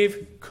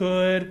grave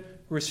could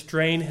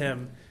restrain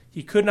him."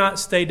 He could not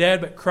stay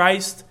dead, but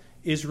Christ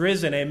is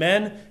risen.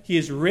 Amen? He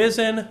is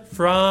risen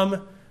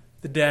from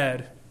the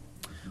dead.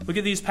 Look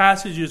at these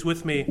passages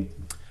with me.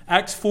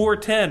 Acts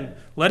 4:10.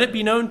 "Let it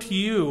be known to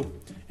you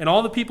and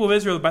all the people of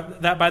Israel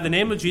that by the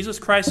name of Jesus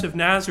Christ of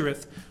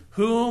Nazareth,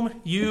 whom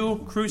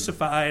you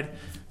crucified,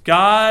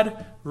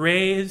 God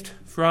raised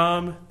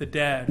from the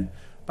dead.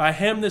 By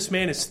him this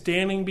man is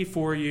standing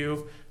before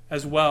you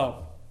as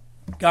well."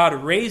 God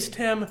raised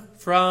him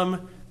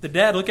from the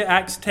dead. Look at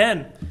Acts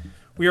 10.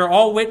 "We are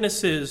all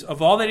witnesses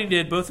of all that he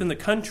did, both in the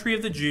country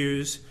of the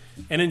Jews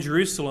and in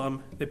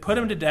Jerusalem. They put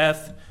him to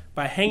death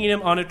by hanging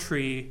him on a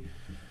tree.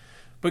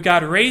 But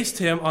God raised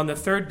him on the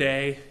third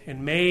day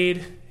and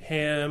made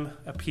him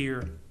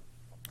appear."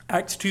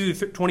 Acts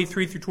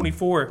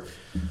 2:23-24.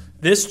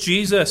 "This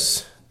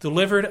Jesus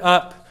delivered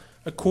up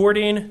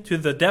according to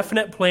the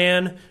definite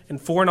plan and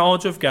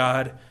foreknowledge of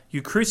God,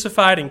 you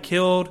crucified and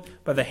killed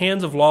by the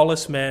hands of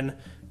lawless men.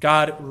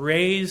 God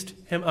raised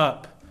him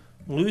up,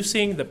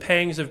 loosing the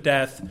pangs of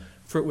death,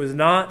 for it was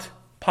not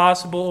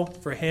possible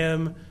for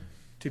him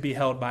to be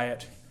held by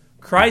it."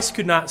 Christ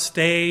could not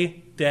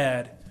stay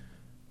dead,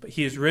 but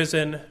he is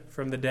risen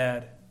from the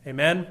dead.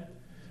 Amen?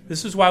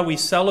 This is why we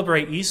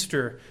celebrate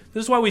Easter.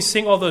 This is why we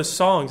sing all those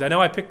songs. I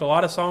know I picked a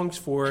lot of songs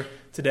for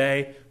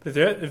today, but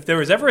if there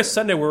was ever a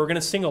Sunday where we're going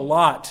to sing a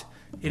lot,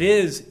 it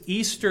is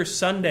Easter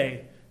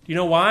Sunday. Do you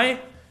know why?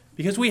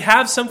 Because we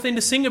have something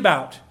to sing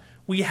about.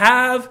 We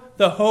have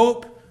the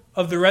hope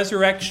of the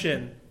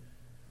resurrection.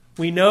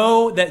 We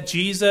know that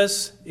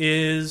Jesus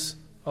is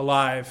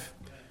alive.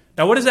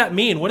 Now, what does that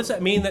mean? What does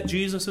that mean that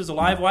Jesus is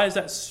alive? Why is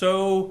that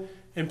so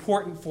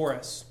important for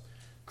us?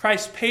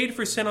 Christ paid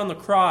for sin on the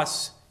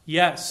cross.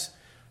 Yes,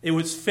 it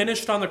was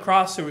finished on the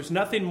cross. There was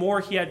nothing more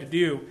he had to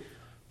do.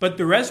 But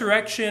the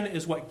resurrection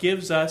is what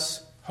gives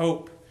us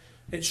hope.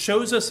 It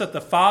shows us that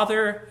the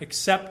Father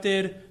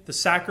accepted the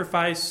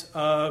sacrifice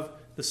of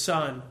the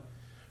Son.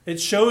 It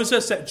shows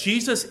us that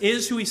Jesus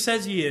is who he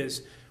says he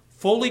is,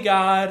 fully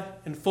God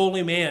and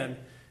fully man.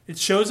 It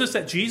shows us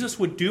that Jesus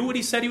would do what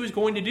he said he was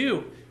going to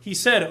do. He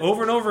said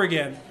over and over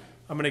again,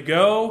 I'm going to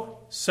go,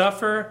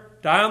 suffer,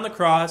 die on the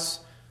cross.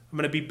 I'm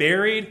going to be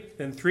buried.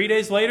 Then 3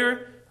 days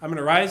later, I'm going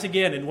to rise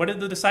again. And what did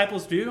the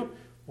disciples do?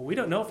 Well, we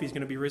don't know if he's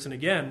going to be risen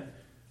again.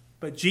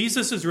 But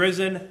Jesus is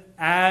risen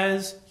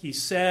as he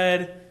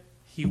said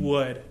he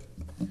would.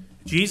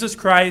 Jesus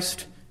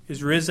Christ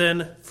is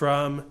risen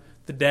from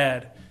the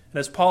dead. And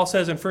as Paul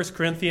says in 1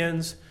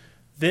 Corinthians,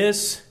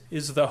 this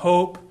is the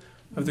hope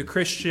of the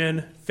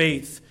Christian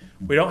faith.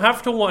 We don't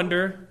have to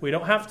wonder. We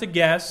don't have to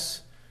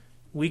guess.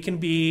 We can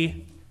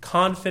be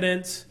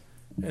confident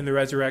in the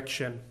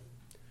resurrection.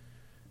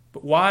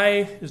 But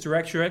why is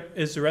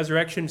the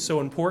resurrection so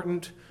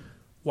important?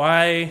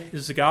 Why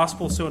is the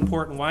gospel so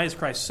important? Why is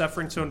Christ's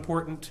suffering so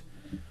important?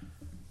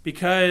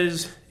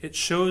 Because it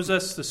shows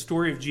us the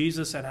story of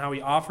Jesus and how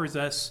he offers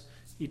us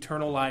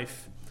eternal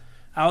life.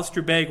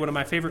 Alistair Begg, one of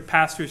my favorite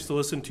pastors to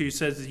listen to,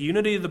 says the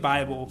unity of the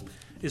Bible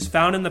is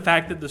found in the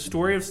fact that the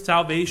story of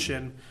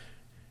salvation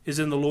is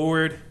in the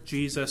Lord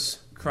Jesus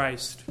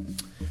Christ.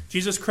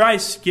 Jesus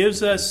Christ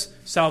gives us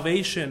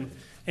salvation,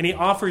 and he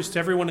offers to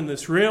everyone in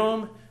this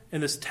room, in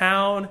this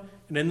town,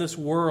 and in this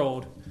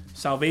world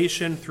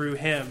salvation through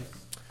him.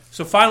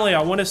 So finally,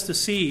 I want us to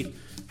see,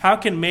 how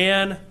can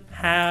man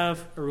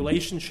have a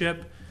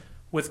relationship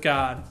with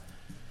God?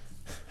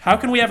 How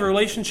can we have a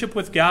relationship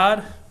with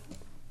God?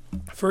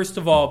 First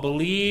of all,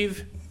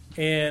 believe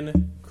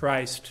in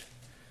Christ.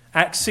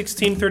 Acts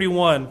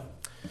 16:31,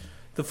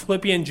 the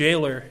Philippian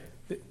jailer,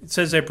 it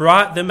says, they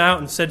brought them out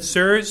and said,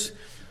 Sirs,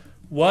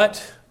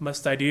 what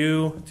must I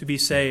do to be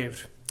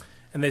saved?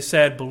 And they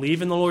said,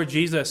 believe in the Lord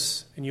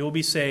Jesus, and you will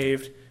be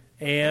saved,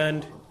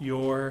 and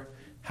your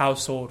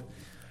household.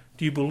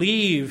 Do you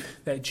believe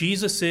that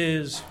Jesus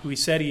is who he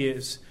said he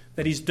is?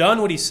 That he's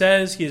done what he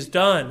says he has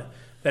done?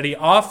 That he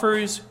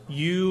offers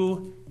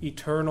you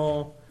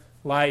eternal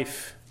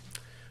life?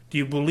 Do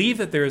you believe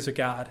that there is a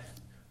God?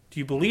 Do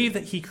you believe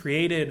that he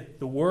created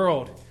the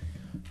world?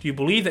 Do you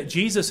believe that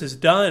Jesus has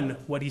done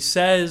what he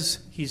says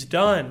he's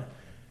done?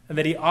 And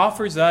that he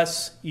offers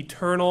us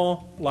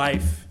eternal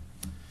life?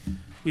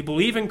 We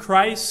believe in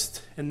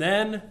Christ, and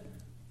then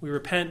we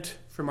repent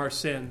from our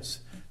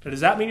sins. Now, does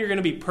that mean you're going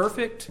to be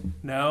perfect?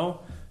 No.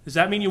 Does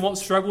that mean you won't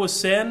struggle with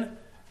sin?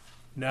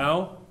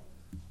 No.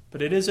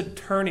 But it is a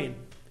turning.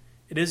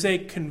 It is a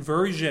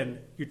conversion.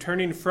 You're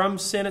turning from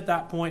sin at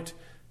that point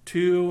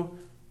to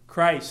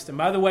Christ. And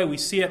by the way, we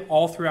see it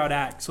all throughout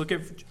Acts. Look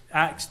at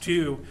Acts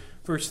 2,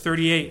 verse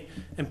 38.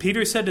 And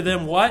Peter said to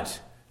them,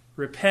 what?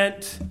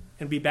 Repent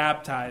and be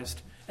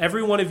baptized,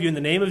 every one of you, in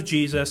the name of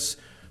Jesus,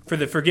 for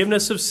the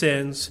forgiveness of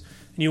sins,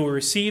 and you will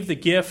receive the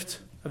gift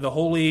of the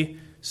Holy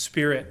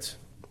Spirit.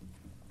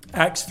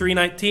 Acts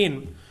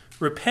 3:19.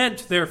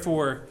 Repent,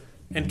 therefore,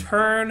 and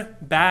turn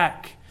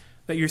back,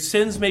 that your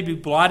sins may be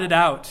blotted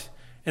out,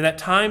 and that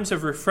times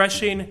of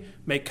refreshing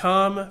may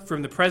come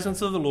from the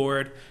presence of the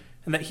Lord,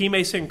 and that he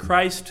may send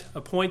Christ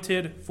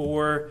appointed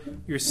for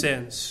your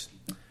sins.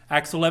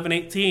 Acts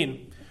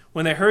 11:18.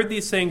 When they heard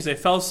these things, they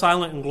fell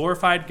silent and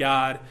glorified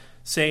God,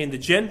 saying,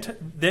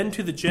 then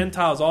to the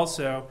Gentiles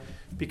also,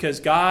 because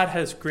God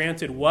has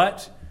granted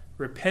what?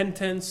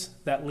 Repentance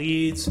that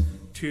leads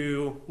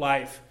to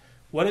life.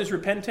 What is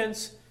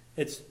repentance?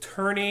 It's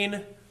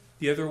turning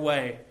the other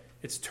way.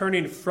 It's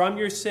turning from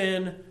your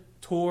sin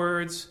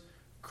towards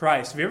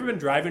Christ. Have you ever been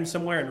driving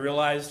somewhere and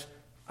realized,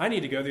 I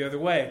need to go the other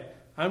way?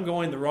 I'm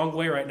going the wrong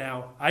way right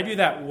now. I do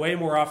that way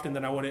more often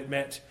than I would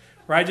admit.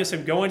 Where I just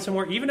am going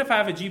somewhere, even if I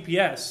have a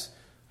GPS,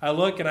 I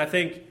look and I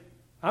think,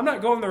 I'm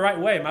not going the right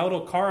way. My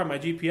little car on my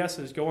GPS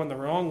is going the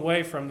wrong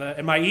way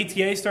and my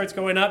ETA starts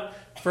going up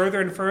further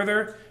and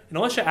further. And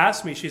Alicia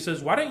asked me, she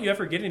says, why don't you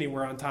ever get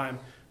anywhere on time?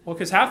 Well,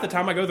 because half the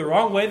time I go the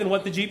wrong way than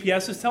what the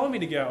GPS is telling me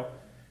to go.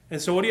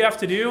 And so what do you have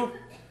to do?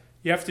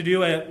 You have to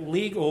do a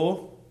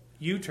legal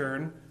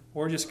U-turn,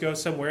 or just go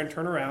somewhere and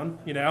turn around,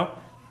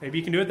 Maybe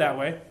you can do it that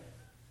way.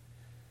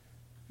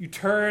 You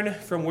turn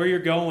from where you're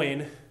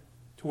going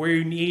to where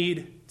you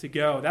need to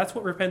go. That's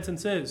what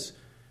repentance is.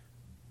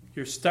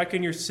 You're stuck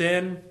in your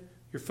sin.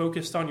 You're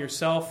focused on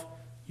yourself.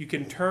 You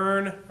can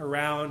turn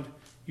around.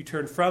 You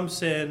turn from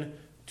sin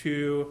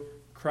to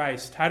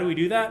Christ. How do we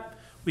do that?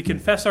 We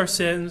confess our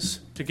sins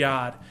to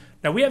God.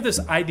 Now, we have this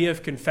idea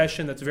of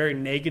confession that's very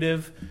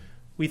negative.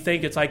 We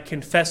think it's like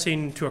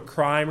confessing to a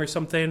crime or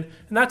something,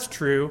 and that's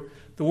true.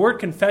 The word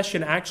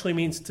confession actually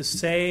means to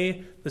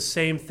say the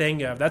same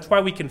thing of. That's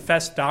why we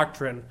confess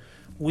doctrine.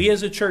 We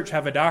as a church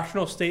have a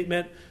doctrinal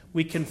statement.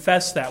 We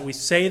confess that. We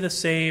say the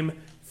same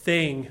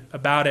thing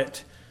about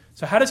it.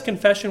 So how does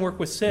confession work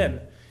with sin?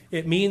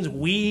 It means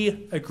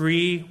we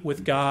agree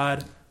with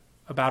God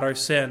about our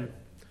sin.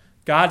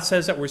 God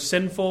says that we're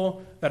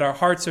sinful, that our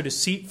hearts are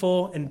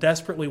deceitful and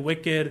desperately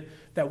wicked,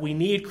 that we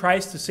need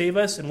Christ to save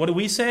us. And what do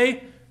we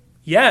say?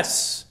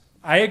 Yes,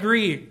 I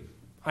agree.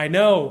 I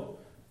know.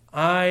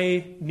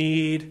 I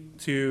need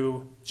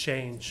to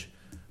change.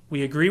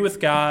 We agree with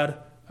God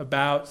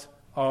about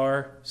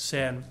our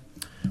sin.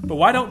 But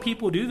why don't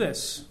people do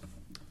this?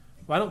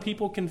 Why don't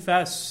people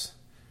confess?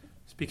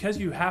 It's because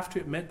you have to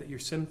admit that you're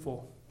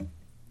sinful,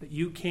 that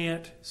you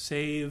can't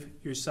save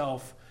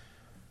yourself.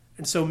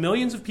 And so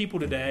millions of people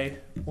today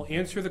will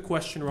answer the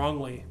question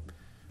wrongly.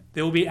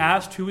 They will be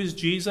asked, who is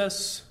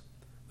Jesus?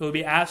 They'll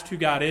be asked who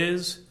God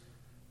is.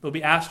 They'll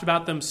be asked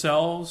about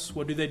themselves.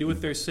 What do they do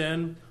with their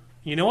sin?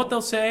 You know what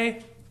they'll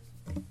say?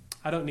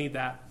 I don't need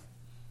that.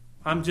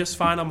 I'm just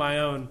fine on my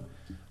own.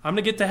 I'm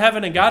going to get to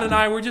heaven, and God and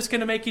I, we're just going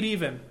to make it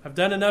even. I've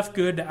done enough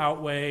good to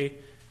outweigh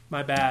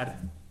my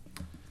bad.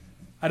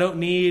 I don't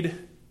need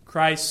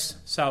Christ's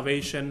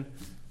salvation.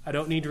 I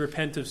don't need to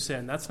repent of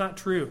sin. That's not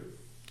true.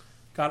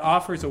 God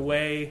offers a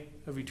way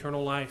of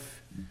eternal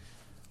life.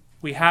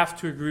 We have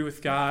to agree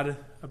with God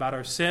about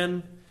our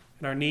sin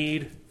and our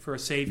need for a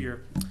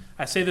Savior.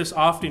 I say this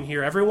often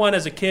here. Everyone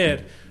as a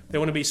kid, they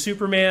want to be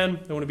Superman,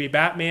 they want to be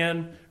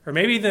Batman, or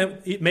maybe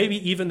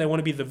even they want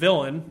to be the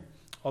villain,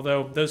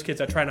 although those kids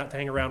I try not to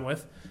hang around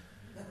with.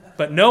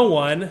 But no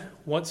one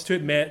wants to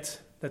admit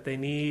that they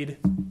need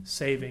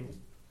saving.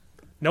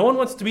 No one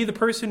wants to be the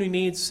person who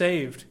needs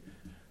saved.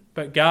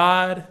 But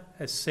God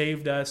has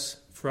saved us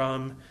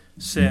from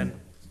sin.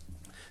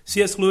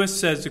 C.S. Lewis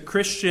says, the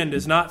Christian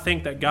does not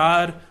think that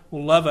God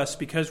will love us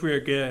because we are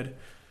good,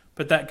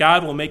 but that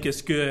God will make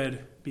us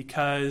good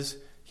because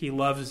he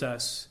loves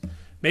us.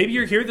 Maybe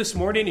you're here this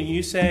morning and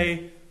you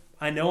say,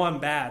 I know I'm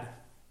bad.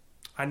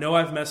 I know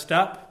I've messed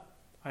up.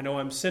 I know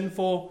I'm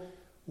sinful.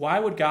 Why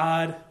would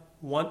God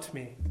want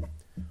me?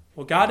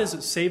 Well, God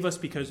doesn't save us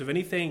because of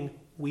anything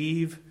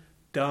we've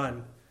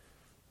done,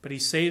 but he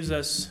saves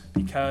us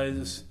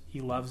because he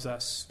loves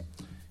us.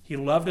 He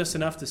loved us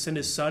enough to send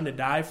his son to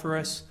die for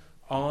us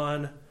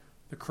on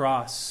the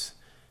cross.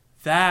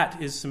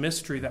 That is the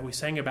mystery that we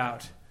sang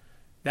about.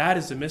 That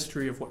is the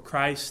mystery of what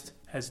Christ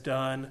has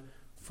done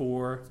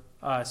for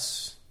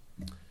us.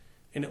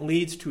 And it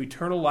leads to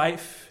eternal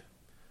life.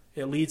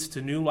 It leads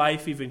to new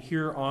life even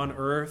here on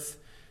earth.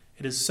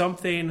 It is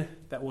something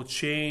that will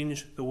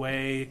change the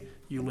way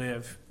you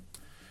live.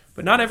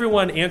 But not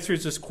everyone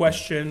answers this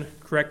question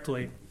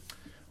correctly. I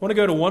want to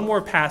go to one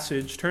more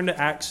passage. Turn to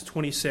Acts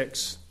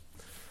 26.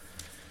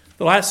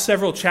 The last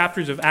several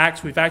chapters of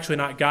Acts we've actually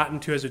not gotten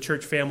to as a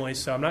church family,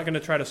 so I'm not going to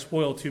try to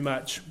spoil too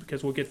much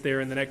because we'll get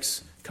there in the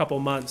next couple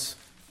months.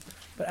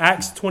 But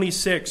Acts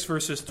 26,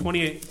 verses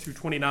 28 through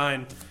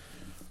 29,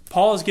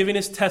 Paul is giving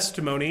his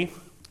testimony.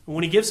 And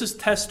when he gives his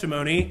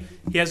testimony,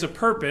 he has a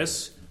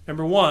purpose.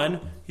 Number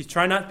one, he's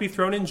trying not to be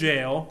thrown in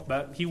jail,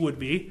 but he would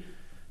be.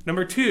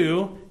 Number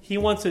two, he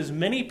wants as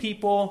many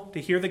people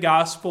to hear the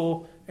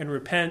gospel and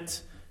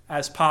repent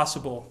as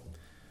possible.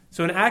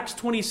 So in Acts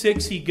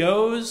 26, he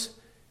goes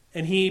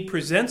and he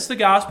presents the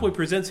gospel. He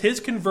presents his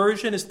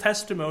conversion, his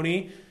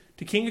testimony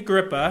to King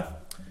Agrippa.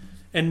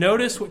 And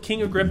notice what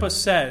King Agrippa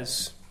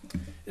says.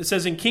 It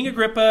says, and King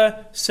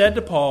Agrippa said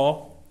to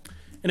Paul,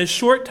 in a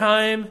short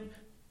time,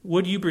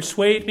 would you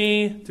persuade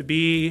me to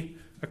be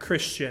a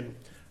Christian?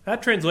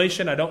 That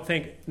translation I don't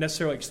think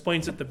necessarily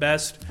explains it the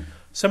best.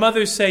 Some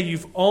others say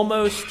you've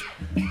almost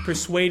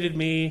persuaded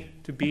me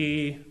to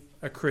be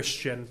a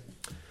Christian.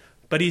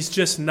 But he's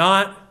just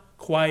not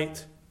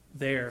quite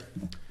there.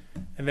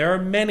 And there are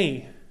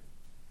many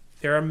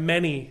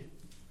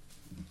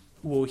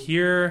who will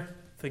hear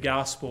the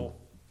gospel.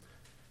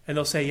 And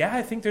they'll say, yeah,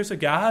 I think there's a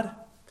God.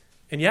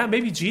 And yeah,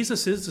 maybe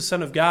Jesus is the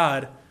Son of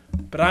God.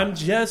 But I'm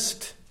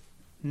just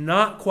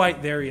not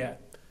quite there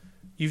yet.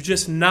 You've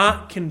just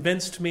not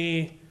convinced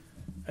me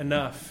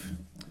enough.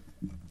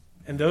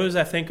 And those,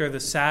 I think, are the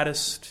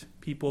saddest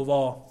people of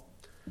all.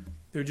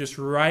 They're just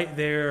right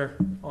there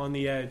on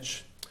the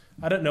edge.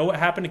 I don't know what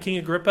happened to King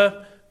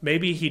Agrippa.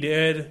 Maybe he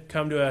did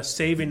come to a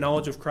saving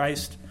knowledge of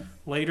Christ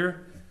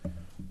later.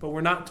 But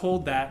we're not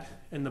told that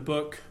in the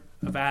book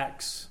of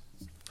Acts.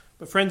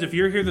 But friends, if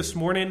you're here this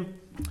morning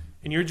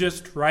and you're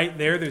just right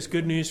there, there's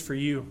good news for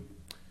you.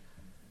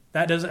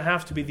 That doesn't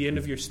have to be the end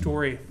of your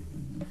story.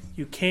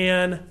 You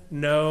can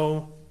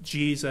know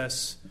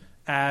Jesus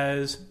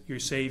as your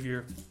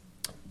Savior.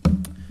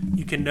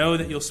 You can know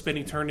that you'll spend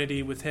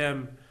eternity with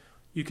him.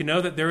 You can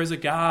know that there is a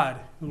God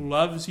who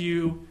loves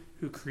you,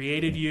 who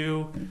created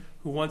you,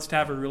 who wants to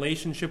have a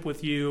relationship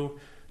with you.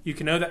 You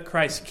can know that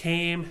Christ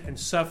came and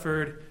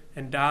suffered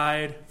and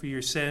died for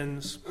your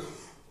sins.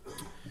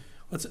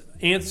 Let's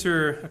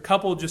answer a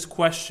couple just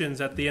questions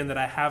at the end that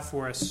I have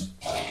for us.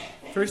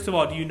 First of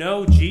all, do you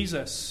know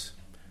Jesus?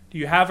 Do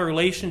you have a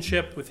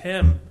relationship with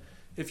him?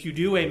 If you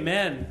do,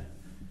 amen.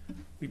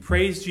 We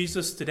praise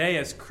Jesus today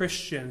as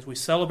Christians. We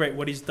celebrate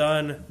what he's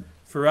done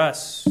for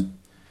us.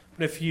 But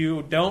But if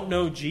you don't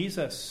know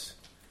Jesus,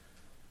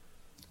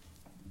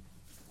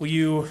 will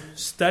you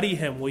study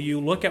him? Will you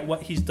look at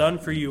what he's done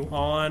for you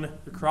on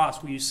the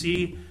cross? Will you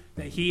see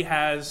that he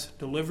has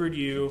delivered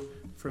you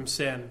from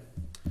sin?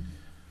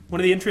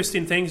 One of the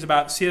interesting things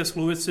about C.S.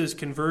 Lewis's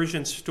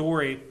conversion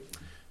story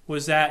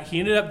was that he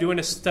ended up doing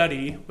a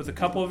study with a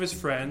couple of his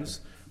friends,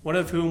 one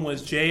of whom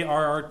was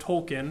J.R.R.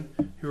 Tolkien,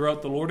 who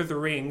wrote The Lord of the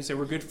Rings. They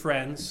were good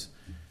friends,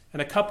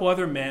 and a couple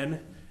other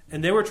men,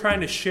 and they were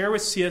trying to share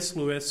with C.S.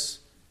 Lewis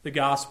the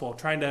gospel,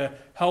 trying to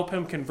help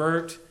him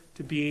convert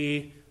to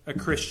be a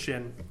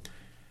Christian.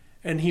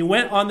 And he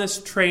went on this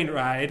train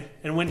ride,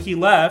 and when he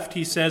left,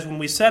 he says, when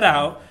we set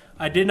out,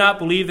 I did not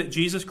believe that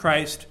Jesus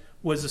Christ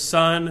was the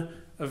Son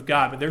of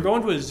God. But they're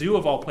going to a zoo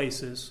of all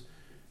places.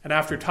 And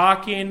after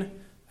talking,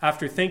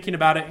 after thinking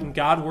about it and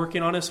God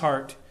working on his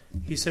heart,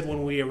 he said,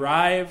 when we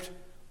arrived,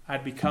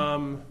 I'd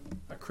become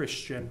a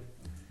Christian.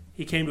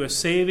 He came to a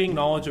saving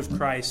knowledge of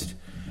Christ.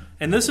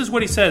 And this is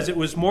what he says. It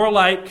was more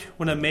like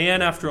when a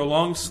man after a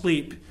long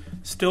sleep,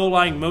 still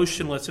lying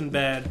motionless in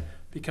bed,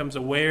 becomes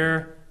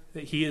aware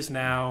that he is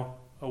now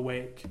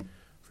awake.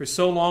 For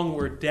so long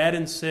we're dead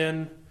in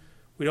sin.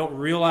 We don't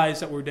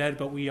realize that we're dead,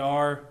 but we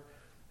are.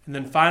 And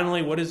then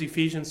finally, what does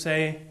Ephesians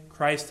say?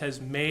 Christ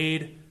has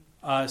made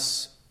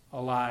us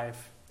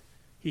alive.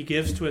 He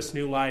gives to us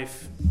new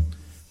life.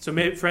 So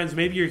friends,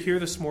 maybe you're here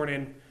this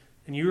morning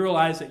and you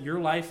realize that your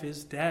life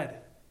is dead,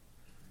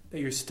 that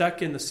you're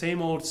stuck in the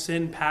same old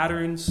sin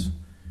patterns,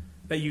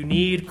 that you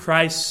need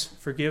Christ's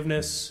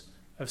forgiveness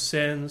of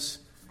sins.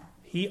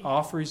 He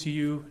offers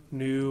you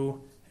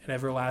new and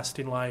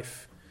everlasting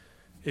life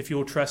if you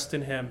will trust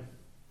in him.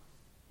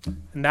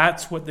 And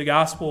that's what the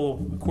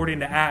gospel, according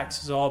to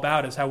Acts, is all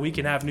about, is how we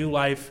can have new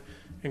life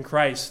in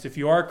Christ. If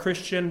you are a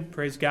Christian,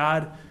 praise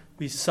God,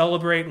 we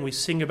celebrate and we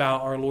sing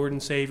about our Lord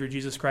and Savior,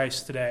 Jesus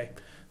Christ, today.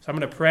 So I'm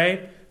going to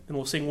pray, and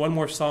we'll sing one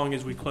more song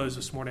as we close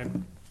this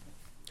morning.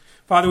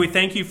 Father, we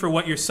thank you for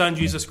what your Son,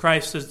 Jesus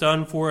Christ, has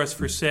done for us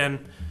for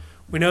sin.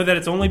 We know that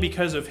it's only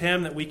because of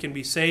him that we can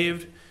be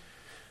saved,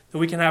 that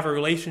we can have a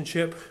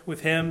relationship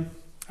with him.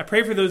 I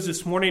pray for those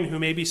this morning who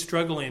may be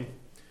struggling,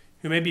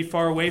 who may be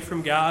far away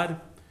from God,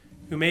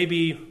 who may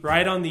be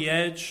right on the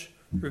edge,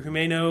 or who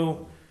may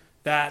know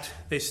that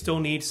they still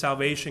need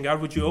salvation.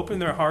 God, would you open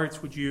their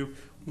hearts? Would you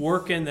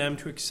work in them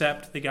to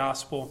accept the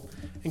gospel?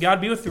 And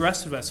God, be with the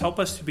rest of us. Help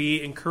us to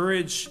be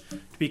encouraged,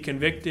 to be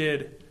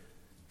convicted,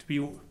 to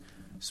be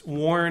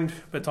warned,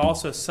 but to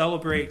also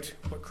celebrate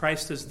what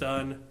Christ has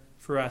done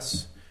for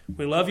us.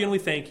 We love you and we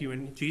thank you.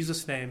 In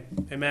Jesus'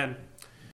 name, amen.